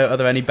another note, are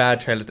there any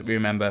bad trailers that we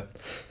remember?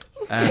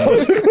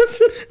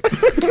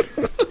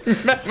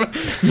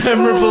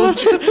 Memorable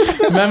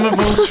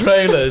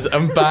trailers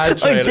and bad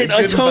trailers.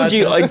 I told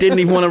you I didn't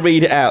even want to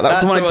read it out.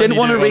 That's That's the one the I one didn't you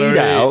want to didn't read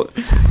wanna out.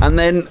 And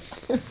then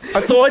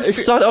I thought I'd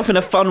start off in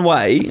a fun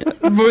way.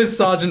 With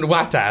Sergeant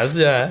Wataz,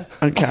 yeah.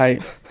 Okay.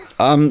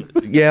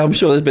 Yeah, I'm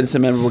sure there's been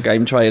some memorable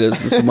game trailers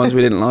and some ones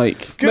we didn't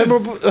like.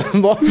 Memorable.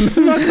 What?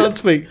 I can't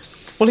speak.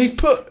 Well, he's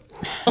put.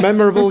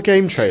 Memorable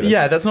game trailers.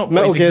 Yeah, that's not what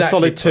Metal he's Gear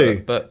exactly Solid 2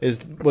 put, but- is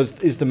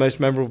the most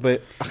memorable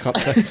bit. I can't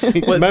say.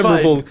 Speak. Well, it's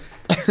memorable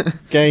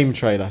game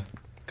trailer.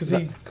 Because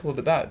he called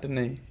it that, didn't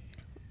he?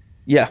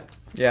 Yeah.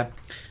 Yeah.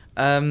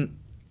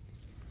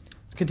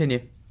 Continue.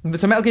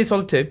 So Metal Gear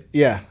Solid 2.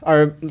 Yeah,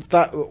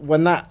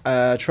 when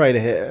that trailer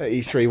hit at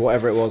E3,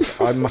 whatever it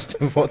was, I must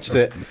have watched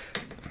it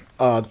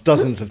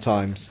dozens of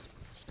times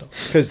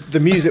because the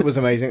music was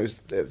amazing. It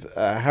was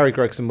Harry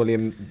Gregson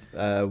Williams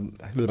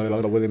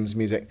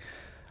music.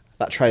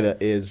 That trailer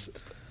is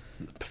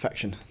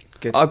perfection.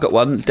 Good. I've got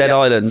one. Dead Yeah.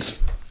 Island.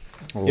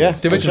 Yeah,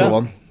 The original good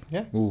one.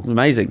 Yeah,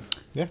 Amazing.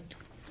 yeah.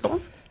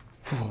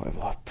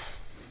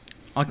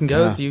 I can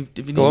go Yeah.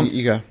 if you Go on. need.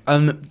 You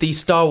go. The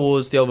Star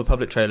Wars, the Old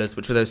Republic trailers,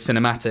 which were those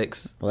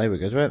cinematics, Well, they were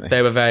good, weren't they?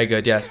 they were very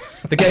good, yes.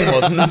 The game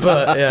wasn't,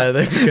 but yeah,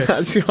 they were good.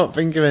 I can't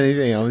think of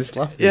anything. I was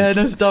laughing. Yeah,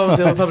 no, Star Wars,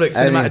 the Old Republic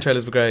cinematic Anyway.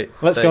 trailers were great.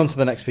 Let's They- go on to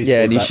the next piece. Yeah,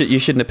 of and you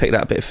feedback. shouldn't have picked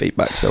that bit of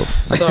feedback, so.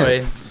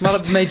 Sorry. Well,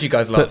 I've made you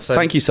guys laugh. But So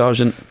thank you,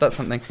 Sergeant. That's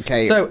something.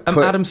 Okay, So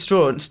quick- Adam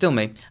Strawn, still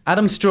me.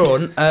 Adam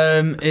Strawn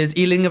is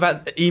emailing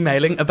about the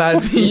Emailing.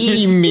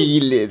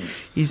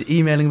 He's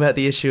emailing about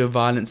the issue of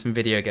violence in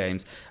video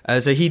games.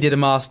 So he did a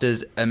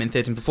master's in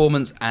theatre and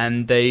performance,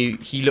 and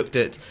he looked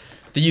at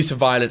the use of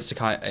violence to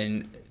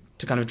kind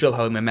of drill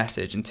home a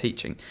message in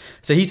teaching.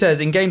 So he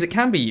says in games it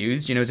can be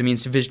used, as a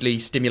means to visually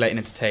stimulate and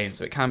entertain,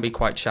 so it can be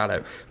quite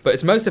shallow. But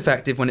it's most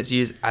effective when it's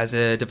used as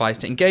a device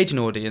to engage an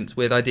audience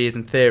with ideas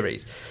and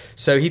theories.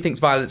 So he thinks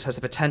violence has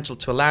the potential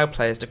to allow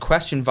players to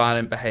question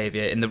violent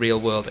behaviour in the real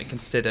world and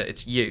consider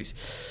its use.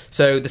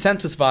 So the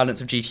senseless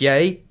violence of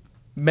GTA,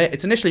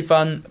 it's initially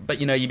fun, but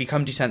you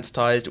become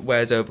desensitized,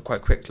 wears over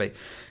quite quickly.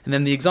 And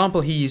then the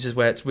example he uses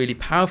where it's really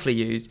powerfully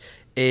used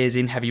is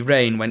in Heavy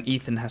Rain, when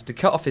Ethan has to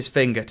cut off his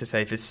finger to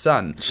save his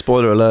son.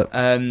 Spoiler alert.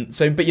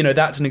 But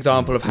that's an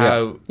example of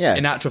how,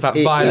 in actual fact,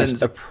 it violence.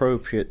 is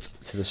appropriate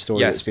to the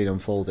story Yes. that's been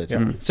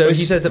unfolded. So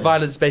he says that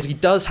violence basically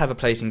does have a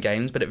place in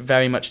games, but it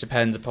very much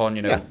depends upon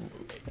it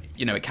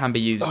can be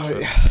used.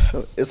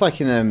 It's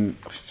like in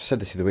I said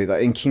this the other week,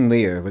 like in King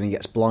Lear when he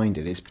gets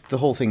blinded, the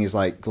whole thing is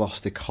like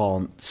Gloucester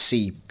can't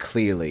see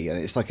clearly,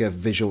 and it's like a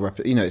visual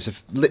it's a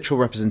literal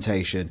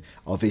representation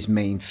of his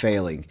main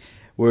failing.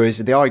 Whereas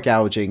the eye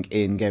gouging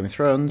in Game of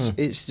Thrones,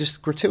 it's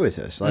just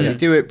gratuitous. Like they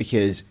do it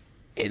because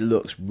it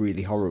looks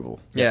really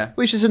horrible. Yeah.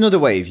 Which is another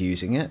way of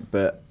using it,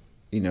 but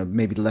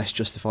maybe less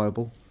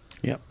justifiable.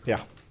 Yep.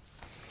 Yeah.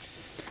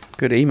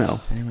 Good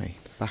email. Anyway,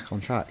 back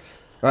on track.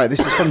 Right, this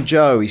is from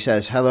Joe. He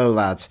says, "Hello,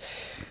 lads.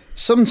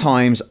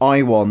 Sometimes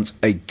I want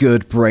a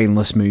good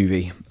brainless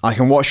movie. I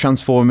can watch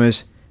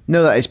Transformers,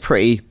 know that it's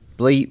pretty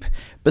bleep,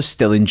 but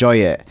still enjoy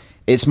it.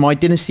 It's my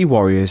Dynasty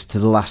Warriors to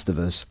The Last of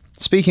Us.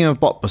 Speaking of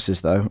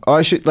blockbusters, though,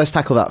 let's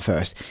tackle that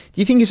first.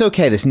 Do you think it's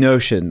okay, this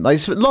notion, like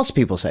lots of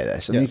people say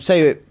this, and they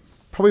say it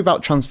probably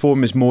about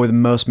Transformers more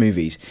than most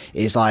movies,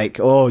 is like,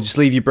 oh, just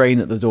leave your brain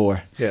at the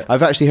door. Yeah.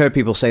 I've actually heard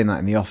people saying that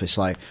in the office,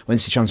 like, when you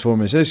see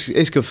Transformers,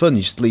 it's good fun,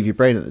 you just leave your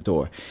brain at the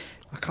door.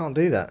 I can't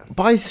do that.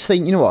 But I just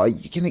think, you know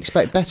what, you can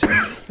expect better.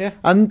 Yeah.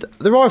 And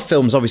there are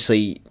films,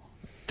 obviously,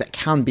 that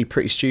can be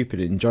pretty stupid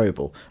and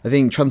enjoyable. I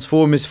think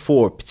Transformers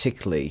 4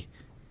 particularly,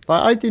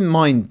 like, I didn't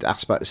mind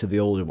aspects of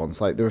the older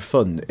ones, like, they were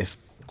fun, if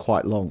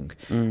quite long.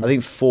 I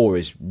think 4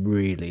 is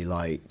really,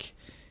 like,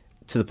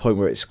 to the point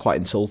where it's quite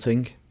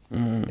insulting.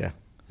 Yeah.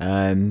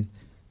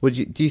 What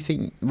do you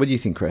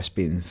think, Chris,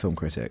 being a film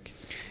critic?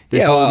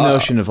 This Yeah, whole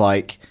notion of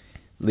like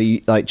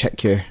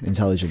check your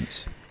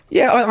intelligence.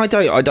 Yeah, I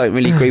don't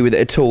really agree with it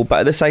at all.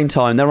 But at the same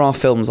time, there are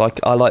films like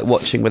I like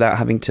watching without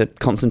having to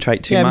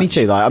concentrate too much. Yeah, me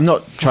too. Like, I'm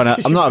not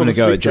having a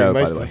go at Joe,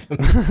 by the way.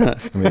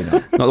 I'm really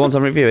not. Not the ones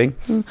I'm reviewing.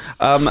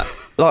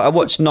 Like I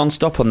watched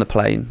Non-Stop on the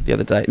plane the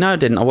other day. No, I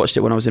didn't. I watched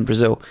it when I was in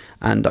Brazil,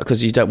 and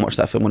because you don't watch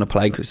that film on a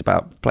plane because it's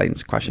about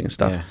planes crashing and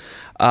stuff. Yeah.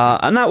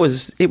 And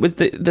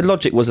the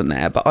logic wasn't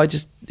there, but I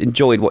just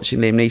enjoyed watching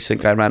Liam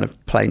Neeson go around a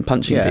plane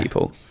punching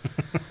people.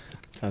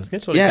 Sounds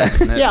good. Yeah.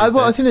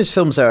 I think there's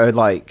films that are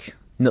like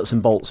nuts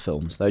and bolts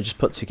films. They're just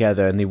put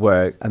together and they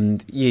work,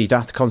 and you don't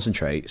have to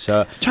concentrate.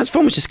 So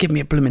Transformers just give me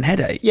a blooming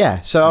headache.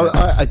 yeah, so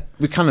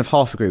we kind of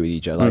half agree with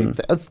you, Joe. Like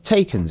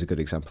Taken's a good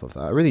example of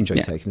that. I really enjoyed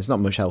Taken. There's not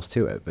much else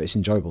to it, but it's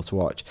enjoyable to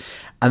watch.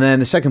 And then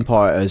the second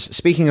part is,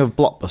 speaking of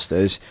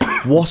blockbusters,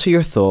 what are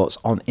your thoughts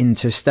on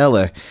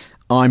Interstellar?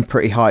 I'm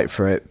pretty hyped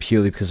for it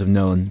purely because of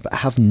Nolan, but I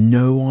have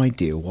no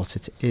idea what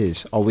it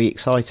is. Are we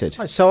excited?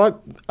 So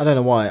I don't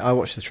know why. I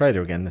watched the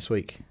trailer again this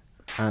week,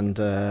 and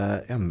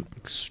I'm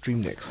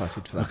extremely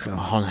excited for that film.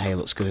 Hay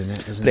looks good in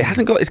it, doesn't But it? it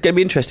hasn't got. It's going to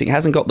be interesting. It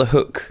hasn't got the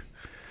hook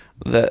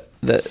that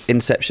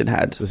Inception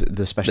had. Was it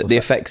the special the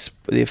effects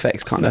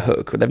kind of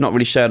hook. They've not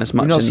really shown us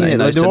much. We've not seen it.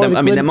 Those Like,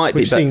 I mean, there might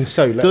be. We've But seen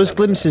so little. Those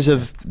glimpses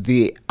of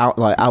the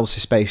outer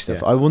space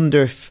stuff. Yeah. I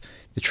wonder if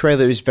the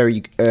trailer is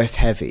very Earth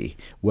heavy,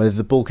 whether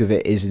the bulk of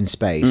it is in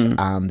space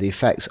and the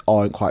effects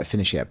aren't quite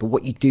finished yet. But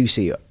what you do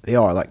see, they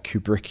are like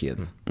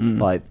Kubrickian,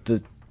 like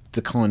the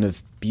kind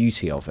of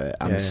beauty of it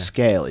and the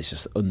scale is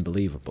just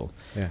unbelievable.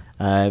 Yeah.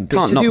 But it's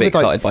Can't to not do be with,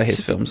 like, excited by his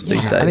films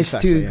these and days.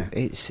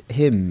 it's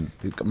him.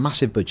 We've got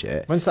massive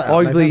budget. When's that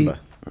out? November?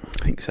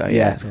 I think so.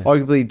 Yeah,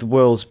 arguably the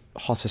world's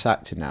hottest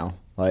actor now,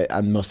 like,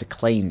 and most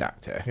acclaimed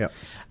actor. Yeah.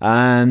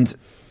 And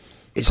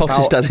it's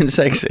Hottest about- as in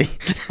sexy.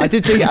 I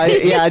did think,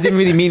 I didn't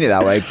really mean it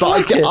that way,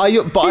 but I He's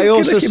a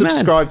also good-looking man.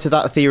 subscribe to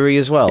that theory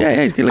as well.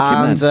 Yeah, he's a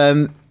good-looking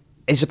and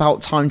it's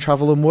about time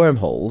travel and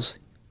wormholes.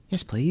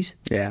 Yes, please.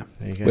 Yeah,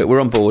 There you go. we're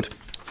on board.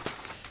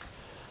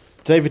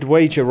 David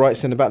Wager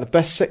writes in about the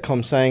best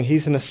sitcom, saying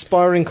he's an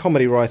aspiring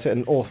comedy writer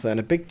and author, and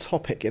a big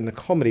topic in the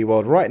comedy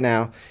world right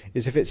now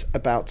is if it's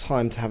about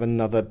time to have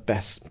another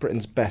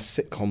Britain's best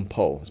sitcom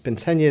poll. It's been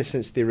 10 years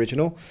since the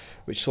original,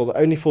 which saw that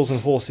Only Fools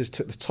and Horses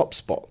took the top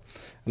spot,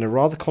 and a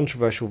rather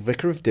controversial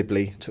Vicar of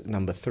Dibley took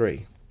number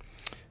 3.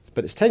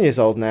 But it's 10 years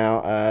old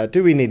now.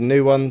 Do we need a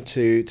new one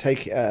to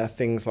take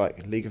things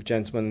like League of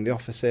Gentlemen and The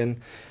Office in?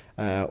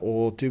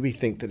 Or do we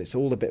think that it's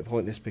all a bit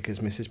pointless because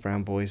Mrs.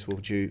 Brown Boys will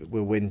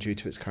win due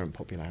to its current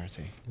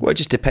popularity? Well, it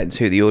just depends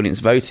who the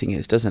audience voting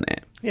is, doesn't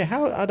it? Yeah,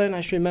 I don't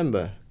actually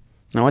remember.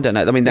 No, I don't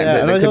know. I mean, Yeah,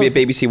 that and I could be a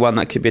don't- BBC one,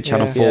 that could be a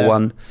Channel Yeah. 4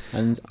 one.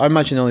 And I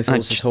imagine Only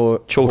Fools and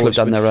Chalk have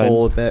done would their own.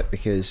 fall a bit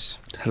because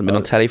Hasn't been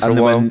on telly for and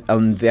a while.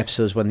 and the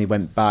episodes when they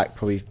went back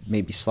probably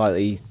maybe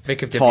slightly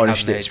Vic of Dibley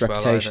tarnished hasn't its aged well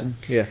reputation.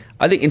 Yeah.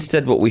 I think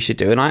instead what we should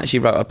do, and I actually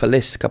wrote up a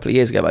list a couple of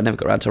years ago, but I never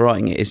got around to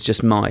writing it, is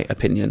just my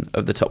opinion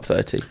of the top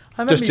 30.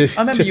 I remember, Just-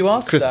 I remember just you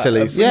asked Chris that.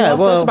 Tilly's. You Yeah,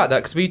 asked well- us about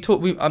that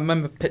because I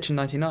remember pitching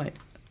 99.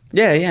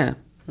 Yeah.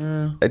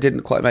 I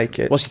didn't quite make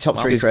it. What's your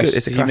top three, It's Chris? good.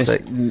 It's a You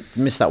classic.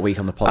 missed that week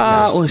on the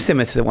podcast. Well,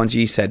 similar to the ones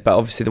you said, but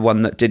obviously the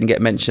one that didn't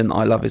get mentioned,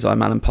 I love, is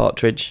I'm Alan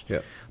Partridge. Yeah.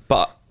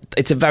 But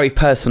it's a very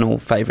personal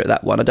favourite,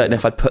 that one. I don't know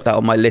if I'd put that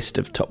on my list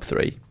of top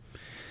 3.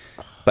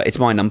 But it's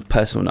my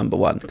personal number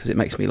 1 because it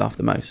makes me laugh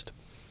the most.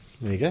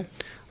 There you go.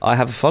 I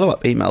have a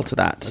follow-up email to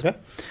that. Okay.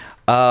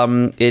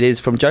 It is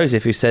from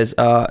Joseph, who says,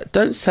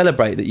 "Don't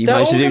celebrate that you They're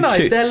managed to do organised,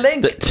 2. they're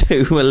linked. That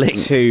 2 were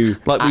linked, Two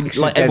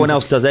like everyone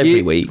else does every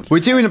You- week." We're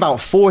doing about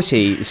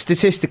 40.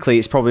 Statistically,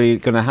 it's probably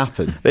going to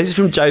happen. This is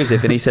from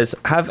Joseph, and he says,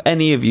 "Have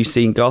any of you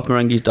seen Garth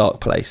Marenghi's Dark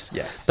Place?"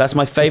 Yes. That's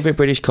my favourite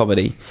British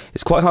comedy.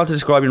 It's quite hard to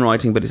describe in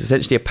writing, but it's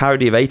essentially a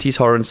parody of 80s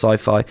horror and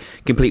sci-fi,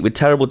 complete with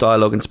terrible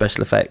dialogue and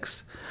special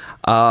effects.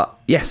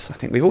 Yes, I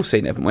think we've all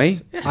seen it, haven't we?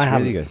 I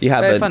haven't. really good. You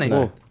haven't? funny.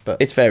 No, but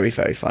It's very,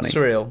 very funny.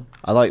 Surreal.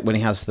 I like when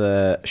he has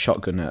the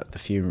shotgun at the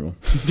funeral,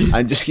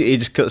 and he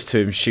just cuts to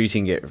him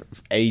shooting it for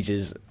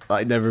ages,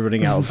 like never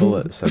running out of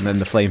bullets, and then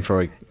the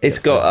flamethrower. It's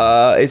gets there.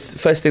 got it's the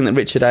first thing that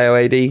Richard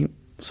Ayoade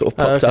sort of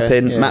popped okay, up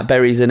in. yeah. Matt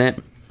Berry's in it.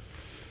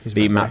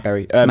 Be Matt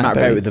Berry. Matt Matt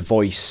Berry. Berry with the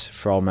voice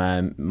from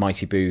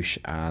Mighty Boosh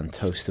and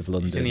Toast of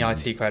London. He's in the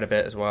IT crowd a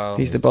bit as well.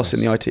 He's the boss in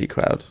the IT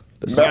crowd.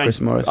 That's not Chris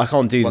Morris. I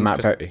can't do One's Matt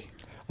Chris- Berry.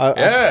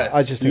 Yes.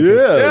 I just think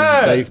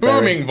Yes, Dave Berry.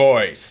 booming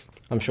voice.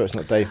 I'm sure it's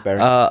not Dave Berry.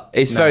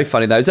 It's very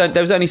funny though.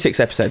 There was only 6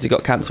 episodes. It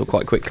got cancelled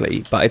quite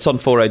quickly, but it's on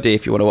 4OD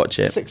if you want to watch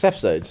it. 6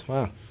 episodes.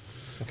 Wow.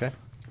 Okay.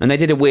 And they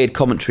did a weird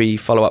commentary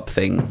follow-up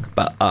thing.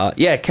 But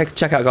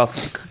check out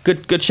Goth.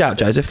 Good shout,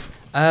 Joseph.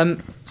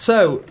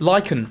 So,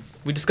 Lichen.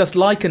 We discussed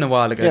Lichen a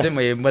while ago, Yes. didn't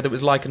we? Whether it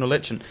was Lichen or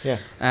Lichen. Yeah.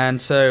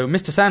 And so,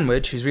 Mr.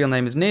 Sandwich, whose real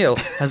name is Neil,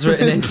 has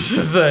written in to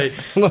say...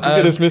 Not as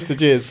good as Mr.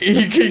 Jizz.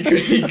 He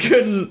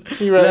couldn't...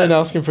 He wrote in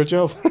asking for a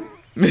job.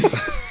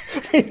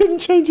 He didn't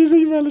change his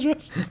email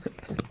address.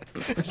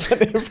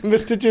 Sent it from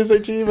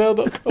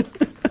mrjizz@gmail.com.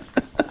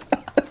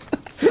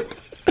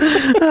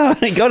 Oh,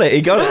 he got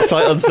it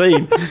sight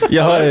unseen.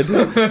 You're hired.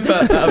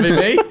 That'll be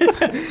me.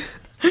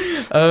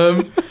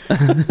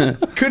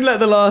 Couldn't let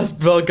the last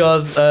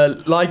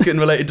podcast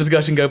Lichen-related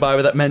discussion go by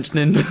without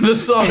mentioning the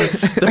song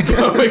the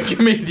poet,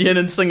 comedian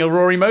and singer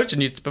Rory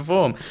Motion used to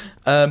perform.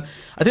 I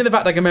think the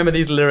fact I can remember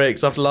these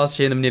lyrics after last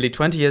hearing them nearly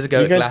 20 years ago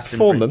Are you at going to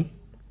Glastonbury. perform them?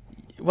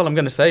 Well, I'm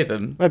going to say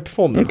them. No,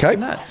 perform them. Okay.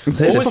 No.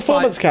 It's a Always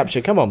performance fight-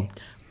 capture. Come on.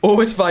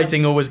 Always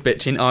fighting, always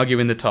bitching,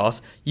 arguing the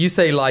toss. You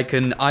say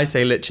Lichen, I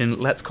say Lichen.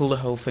 Let's call the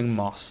whole thing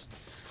Moss.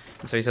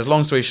 And so he says,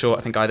 long story short,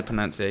 I think either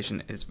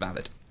pronunciation is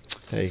valid.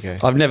 There you go.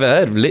 I've never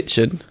heard of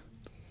Lichen.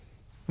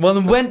 Well,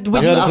 then when Have you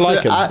heard of That's the-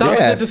 Lichen? that's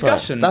Yeah. the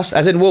discussion. That's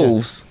As in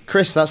wolves.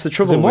 Chris. That's the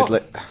trouble As in with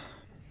what?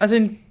 As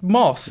in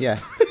Moss. Yeah.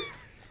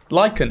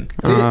 Lichen.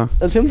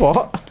 As in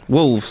what?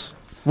 Wolves.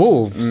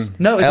 Wolves.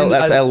 No, as in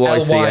That's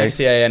L-Y-C-A.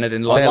 L-Y-C-A-N as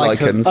in They're lichen.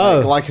 lichens.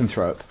 Oh.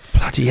 Lycanthrope.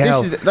 Bloody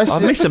hell. this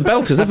I've is- missed some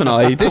belters, haven't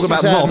I? Talk This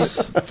about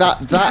is, moss.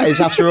 That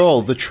is, after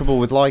all, the trouble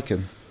with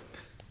lichen.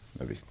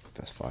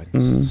 That's fine.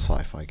 It's a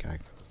sci-fi gag.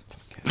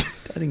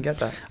 I didn't get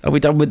that. Are we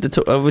done with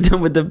the... Are we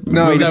done with the...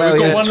 No, No, we've got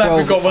yes, one left. 12.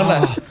 We've got one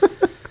left.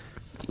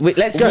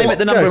 Let's Go, limit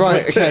the go, number of...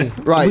 Right, okay,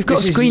 right. We've got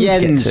this is screens to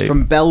get Jens to.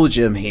 from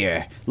Belgium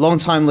here.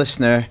 Long-time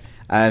listener,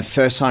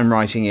 first time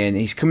writing in.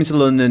 He's coming to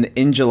London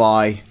in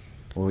July.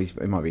 Well, he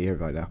might be here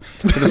by now.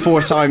 For the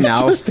 4th time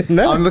now. Just in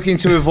there. I'm looking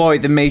to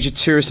avoid the major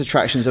tourist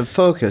attractions and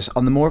focus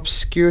on the more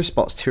obscure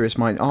spots tourists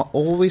might not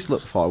always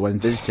look for when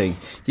visiting.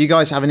 Do you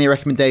guys have any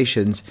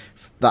recommendations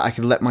that I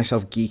could let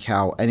myself geek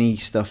out? Any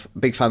stuff?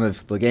 Big fan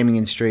of the gaming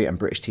industry and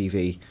British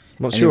TV.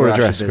 What's Anywhere your I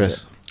should address,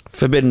 visit? Chris?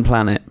 Forbidden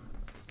Planet.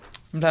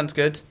 Sounds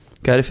good.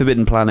 Go to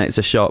Forbidden Planet. It's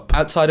a shop.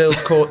 Outside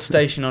Earls Court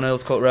Station on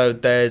Earls Court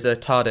Road, there's a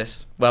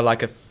TARDIS. Well,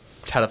 like a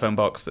telephone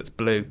box that's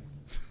blue.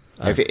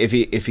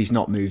 If he's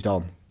not moved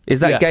on. Is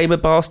that Yeah. gamer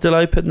bar still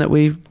open that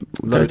we've...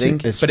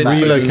 Loading. It's But it's That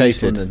is in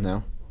East relocated. London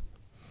now.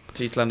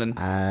 It's East London.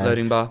 Uh,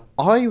 Loading bar.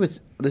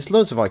 There's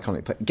loads of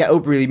iconic places. Get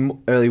up really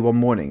early one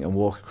morning and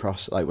walk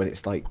across, like when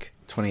it's like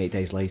 28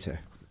 days later,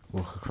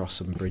 walk across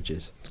some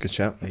bridges. It's a good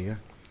shout. There you go.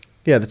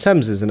 Yeah, the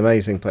Thames is an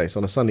amazing place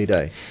on a sunny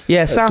day.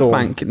 Yeah, At South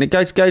dawn. Bank.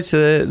 Go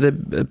to the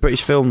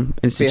British Film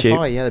Institute.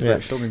 BFI, yeah, the Yeah.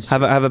 British Film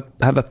Institute.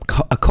 Have a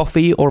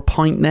coffee or a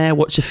pint there.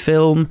 Watch a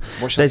film.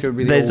 Watch like There's a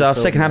really there's old a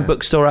film, second-hand yeah.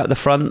 bookstore out the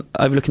front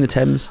overlooking the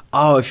Thames.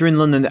 Oh, if you're in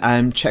London,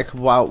 check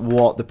out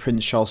what the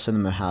Prince Charles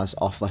Cinema has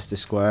off Leicester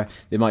Square.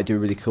 They might do a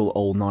really cool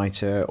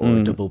all-nighter or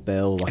a double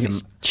bill, like And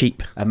it's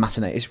cheap. a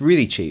matinee. It's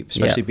really cheap,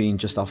 especially Yeah. being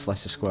just off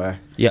Leicester Square.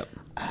 Yep.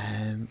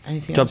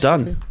 Anything Job else?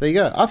 done. There you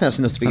go. I think that's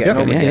enough to be Sounds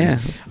getting on good, with. yeah,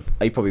 Jens.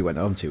 You probably went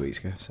home 2 weeks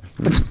ago. So.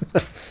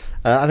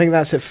 I think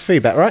that's it for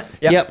feedback, right?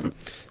 Yeah. Yep.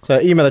 So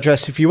email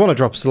address, if you want to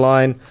drop us a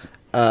line,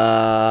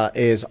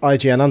 is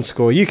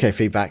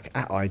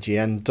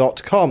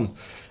IGN_UKfeedback@IGN.com.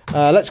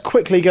 Let's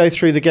quickly go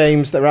through the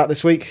games that are out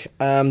this week.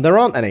 There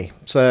aren't any.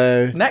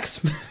 So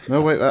Next.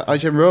 No, wait.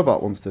 IGN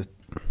Robot wants to.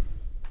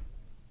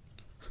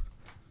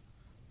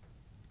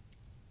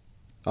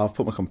 I've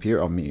put my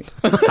computer on mute.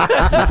 no,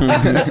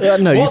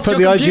 you What's put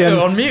your the computer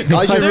IGN on mute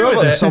got to IGN do with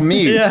Robot's it? on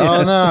mute. Yeah.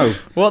 Oh no.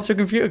 What's your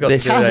computer got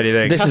This to do with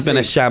anything? this has been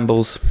a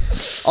shambles.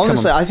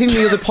 Honestly, I think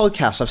the other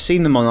podcasts, I've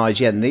seen them on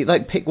IGN, they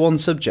like pick one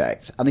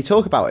subject and they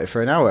talk about it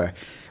for an hour.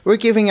 We're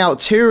giving out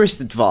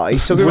tourist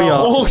advice, talking We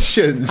about are.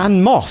 auctions.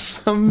 and Moss.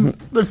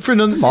 The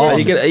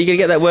pronunciation. Are you gonna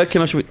get that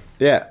working? Or should we...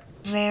 Yeah.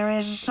 There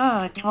is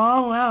sort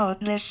all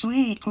out this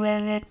week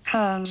when it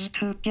comes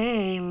to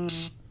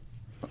games.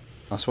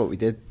 That's what we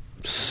did.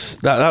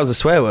 That was a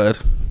swear word.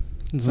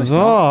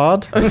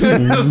 Zod.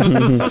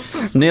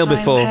 Neil I'm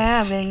before.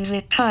 having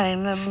the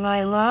time of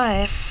my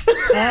life,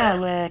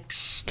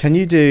 Alex. Can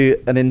you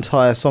do an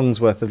entire song's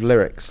worth of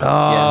lyrics?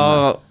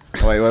 Oh,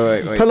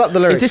 Wait. Pull up the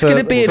lyrics. is this going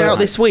to be an out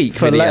this week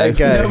for video? Let It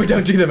Go? No, we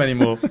don't do them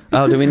anymore.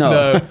 Oh, do we not?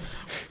 No.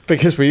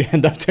 Because we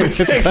end up doing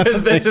this kind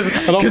of This thing is-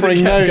 and 'cause it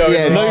offering kept going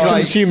Yeah, on. no it's like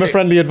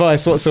consumer-friendly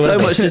advice So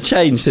whatsoever. much has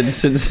changed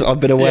since I've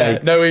been away. Yeah,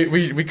 no,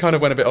 we kind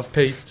of went a bit off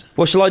piste.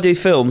 Well, shall I do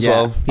films?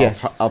 Yeah. Well,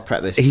 Yes. I'll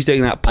prep this. he's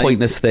doing that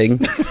pointless thing.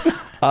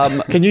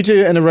 Can you do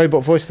it in a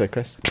robot voice though,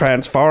 Chris?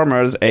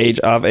 Transformers: Age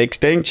of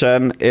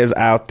Extinction is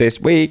out this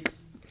week.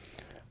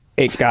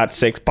 It got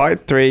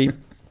 6.3.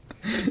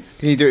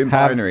 Can you do it in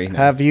binary? now?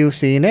 Have you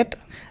seen it?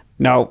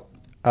 No.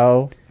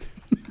 Oh,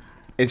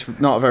 It's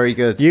not very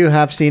good. you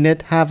have seen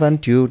it,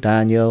 haven't you,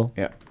 Daniel?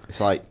 Yeah. It's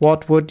like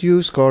What would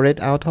you score it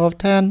out of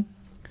 10?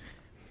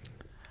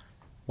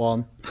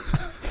 1.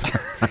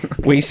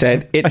 We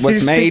said it Are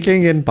was you made.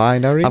 speaking in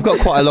binary? I've got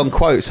quite a long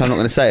quote, so I'm not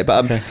going to say it.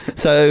 But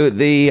so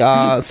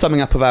the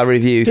summing up of our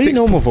review, Do your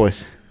normal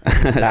voice.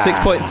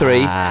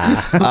 6.3,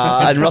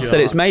 and Ross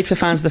said it's made for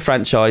fans of the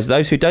franchise.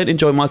 Those who don't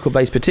enjoy Michael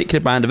Bay's particular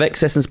brand of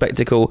excess and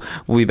spectacle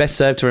will be best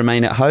served to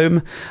remain at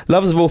home.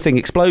 Lovers of all things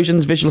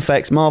explosions, visual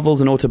effects,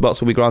 marvels and Autobots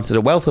will be granted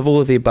a wealth of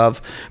all of the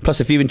above, plus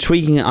a few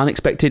intriguing and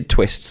unexpected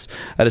twists.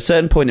 At a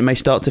certain point it may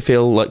start to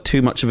feel like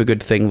too much of a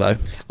good thing though.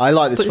 I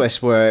like the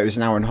twist where it was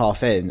an hour and a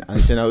half in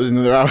and so now it was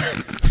another hour.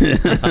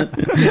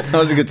 That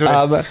was a good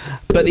twist.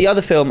 But the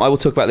other film I will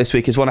talk about this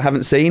week is one I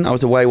haven't seen. I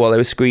was away while they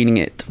were screening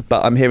it,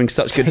 but I'm hearing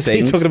such good So you're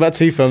things. talking about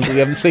 2 films that you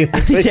haven't seen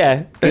this week.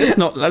 Yeah, that's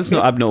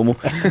not abnormal.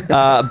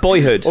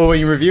 Boyhood. Or when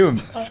you review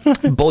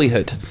them.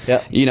 Boyhood.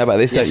 Yeah. You know about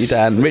this, don't you,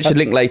 Dan? Richard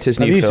Linklater's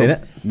Have new you film. seen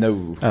it?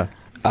 No.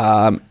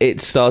 Oh.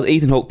 It stars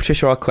Ethan Hawke,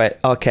 Patricia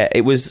Arquette.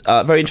 It was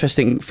a very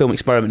interesting film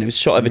experiment. It was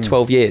shot over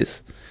 12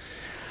 years.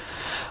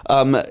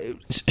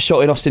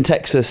 Shot in Austin,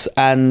 Texas,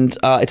 and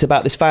it's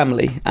about this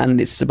family, and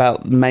it's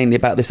mainly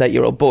about this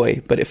 8-year-old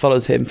boy, but it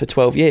follows him for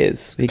 12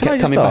 years. He Can I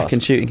kept just coming back ask,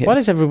 and shooting him. Why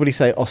does everybody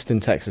say Austin,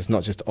 Texas,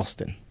 not just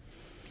Austin?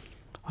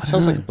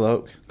 Sounds like a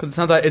bloke. Because it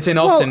sounds like it's in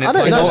Austin. I it's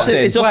don't like know. Austin.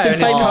 Is Austin Where?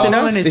 And it's famous Carl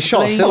enough? and his They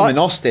shot a spleen. film in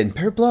Austin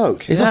per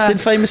bloke. Is Yeah. Austin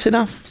famous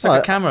enough? It's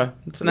like a camera.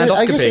 It's an I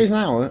guess it is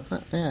endoscopy. now.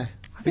 Yeah.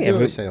 I think think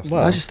every- say Austin.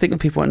 well- I just think that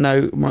people might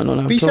not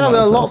know. But you say that with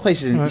a lot of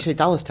places. You say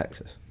Dallas,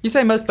 Texas. You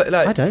say most, but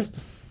like, I don't.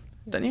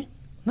 you?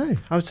 No,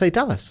 I would say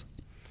Dallas.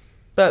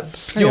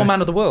 But you're a man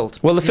of the world.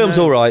 Well, the You film's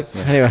know. all right.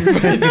 Anyway.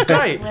 It's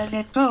great. Let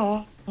it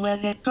go,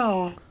 let it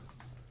go.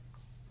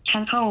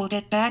 Can't hold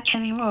it back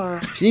anymore.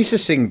 She needs to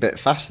sing a bit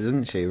faster,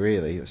 doesn't she?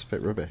 Really, that's a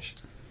bit rubbish.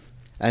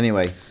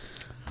 Anyway,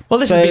 Well,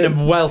 this So- has been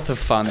a wealth of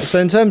fun. So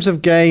in terms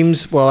of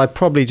games, well, I'd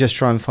probably just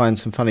try and find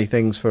some funny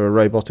things for a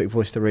robotic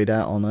voice to read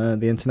out on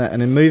the internet.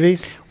 And in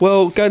movies,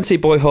 Well, go and see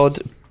Boyhood,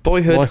 but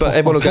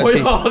everyone will go Boy, see.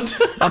 hard.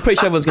 I'm pretty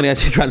sure everyone's going to go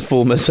see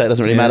Transformers, so it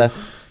doesn't really Yeah. matter.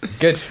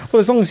 Good. well,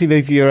 as long as you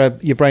leave your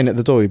brain at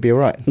the door, you'd be all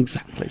right.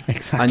 Exactly.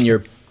 and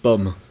your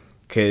bum,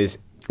 because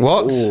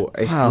What?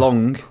 it's Wow.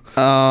 long.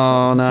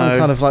 Oh no! Some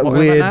kind of like What was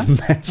weird that now?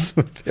 mess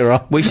with your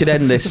arm. We should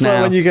end this It's now.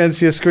 like when you go and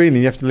see a screen and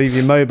you have to leave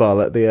your mobile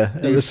at the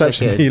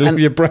reception. okay. You leave And-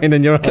 your brain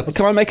in your Can, arms.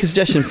 can I make a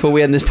suggestion before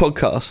we end this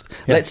podcast?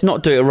 Yeah. Let's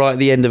not do it right at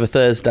the end of a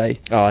Thursday.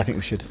 Oh, I think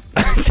we should.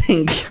 I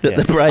think that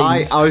the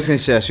brains. I was going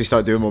to suggest we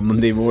start doing them on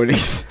Monday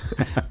mornings.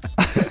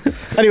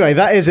 Anyway,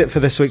 that is it for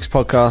this week's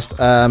podcast.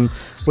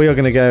 We are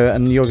going to go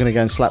and you're going to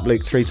go and slap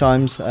Luke 3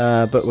 times,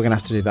 but we're going to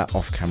have to do that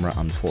off camera,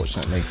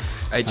 unfortunately.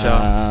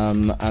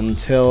 HR.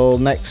 Until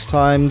next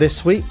time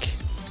this week.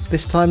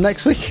 This time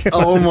next week.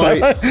 Oh Is that my!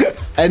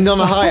 right? End on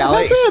a high,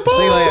 Alex. That's it,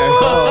 See you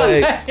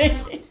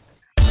later. Bye.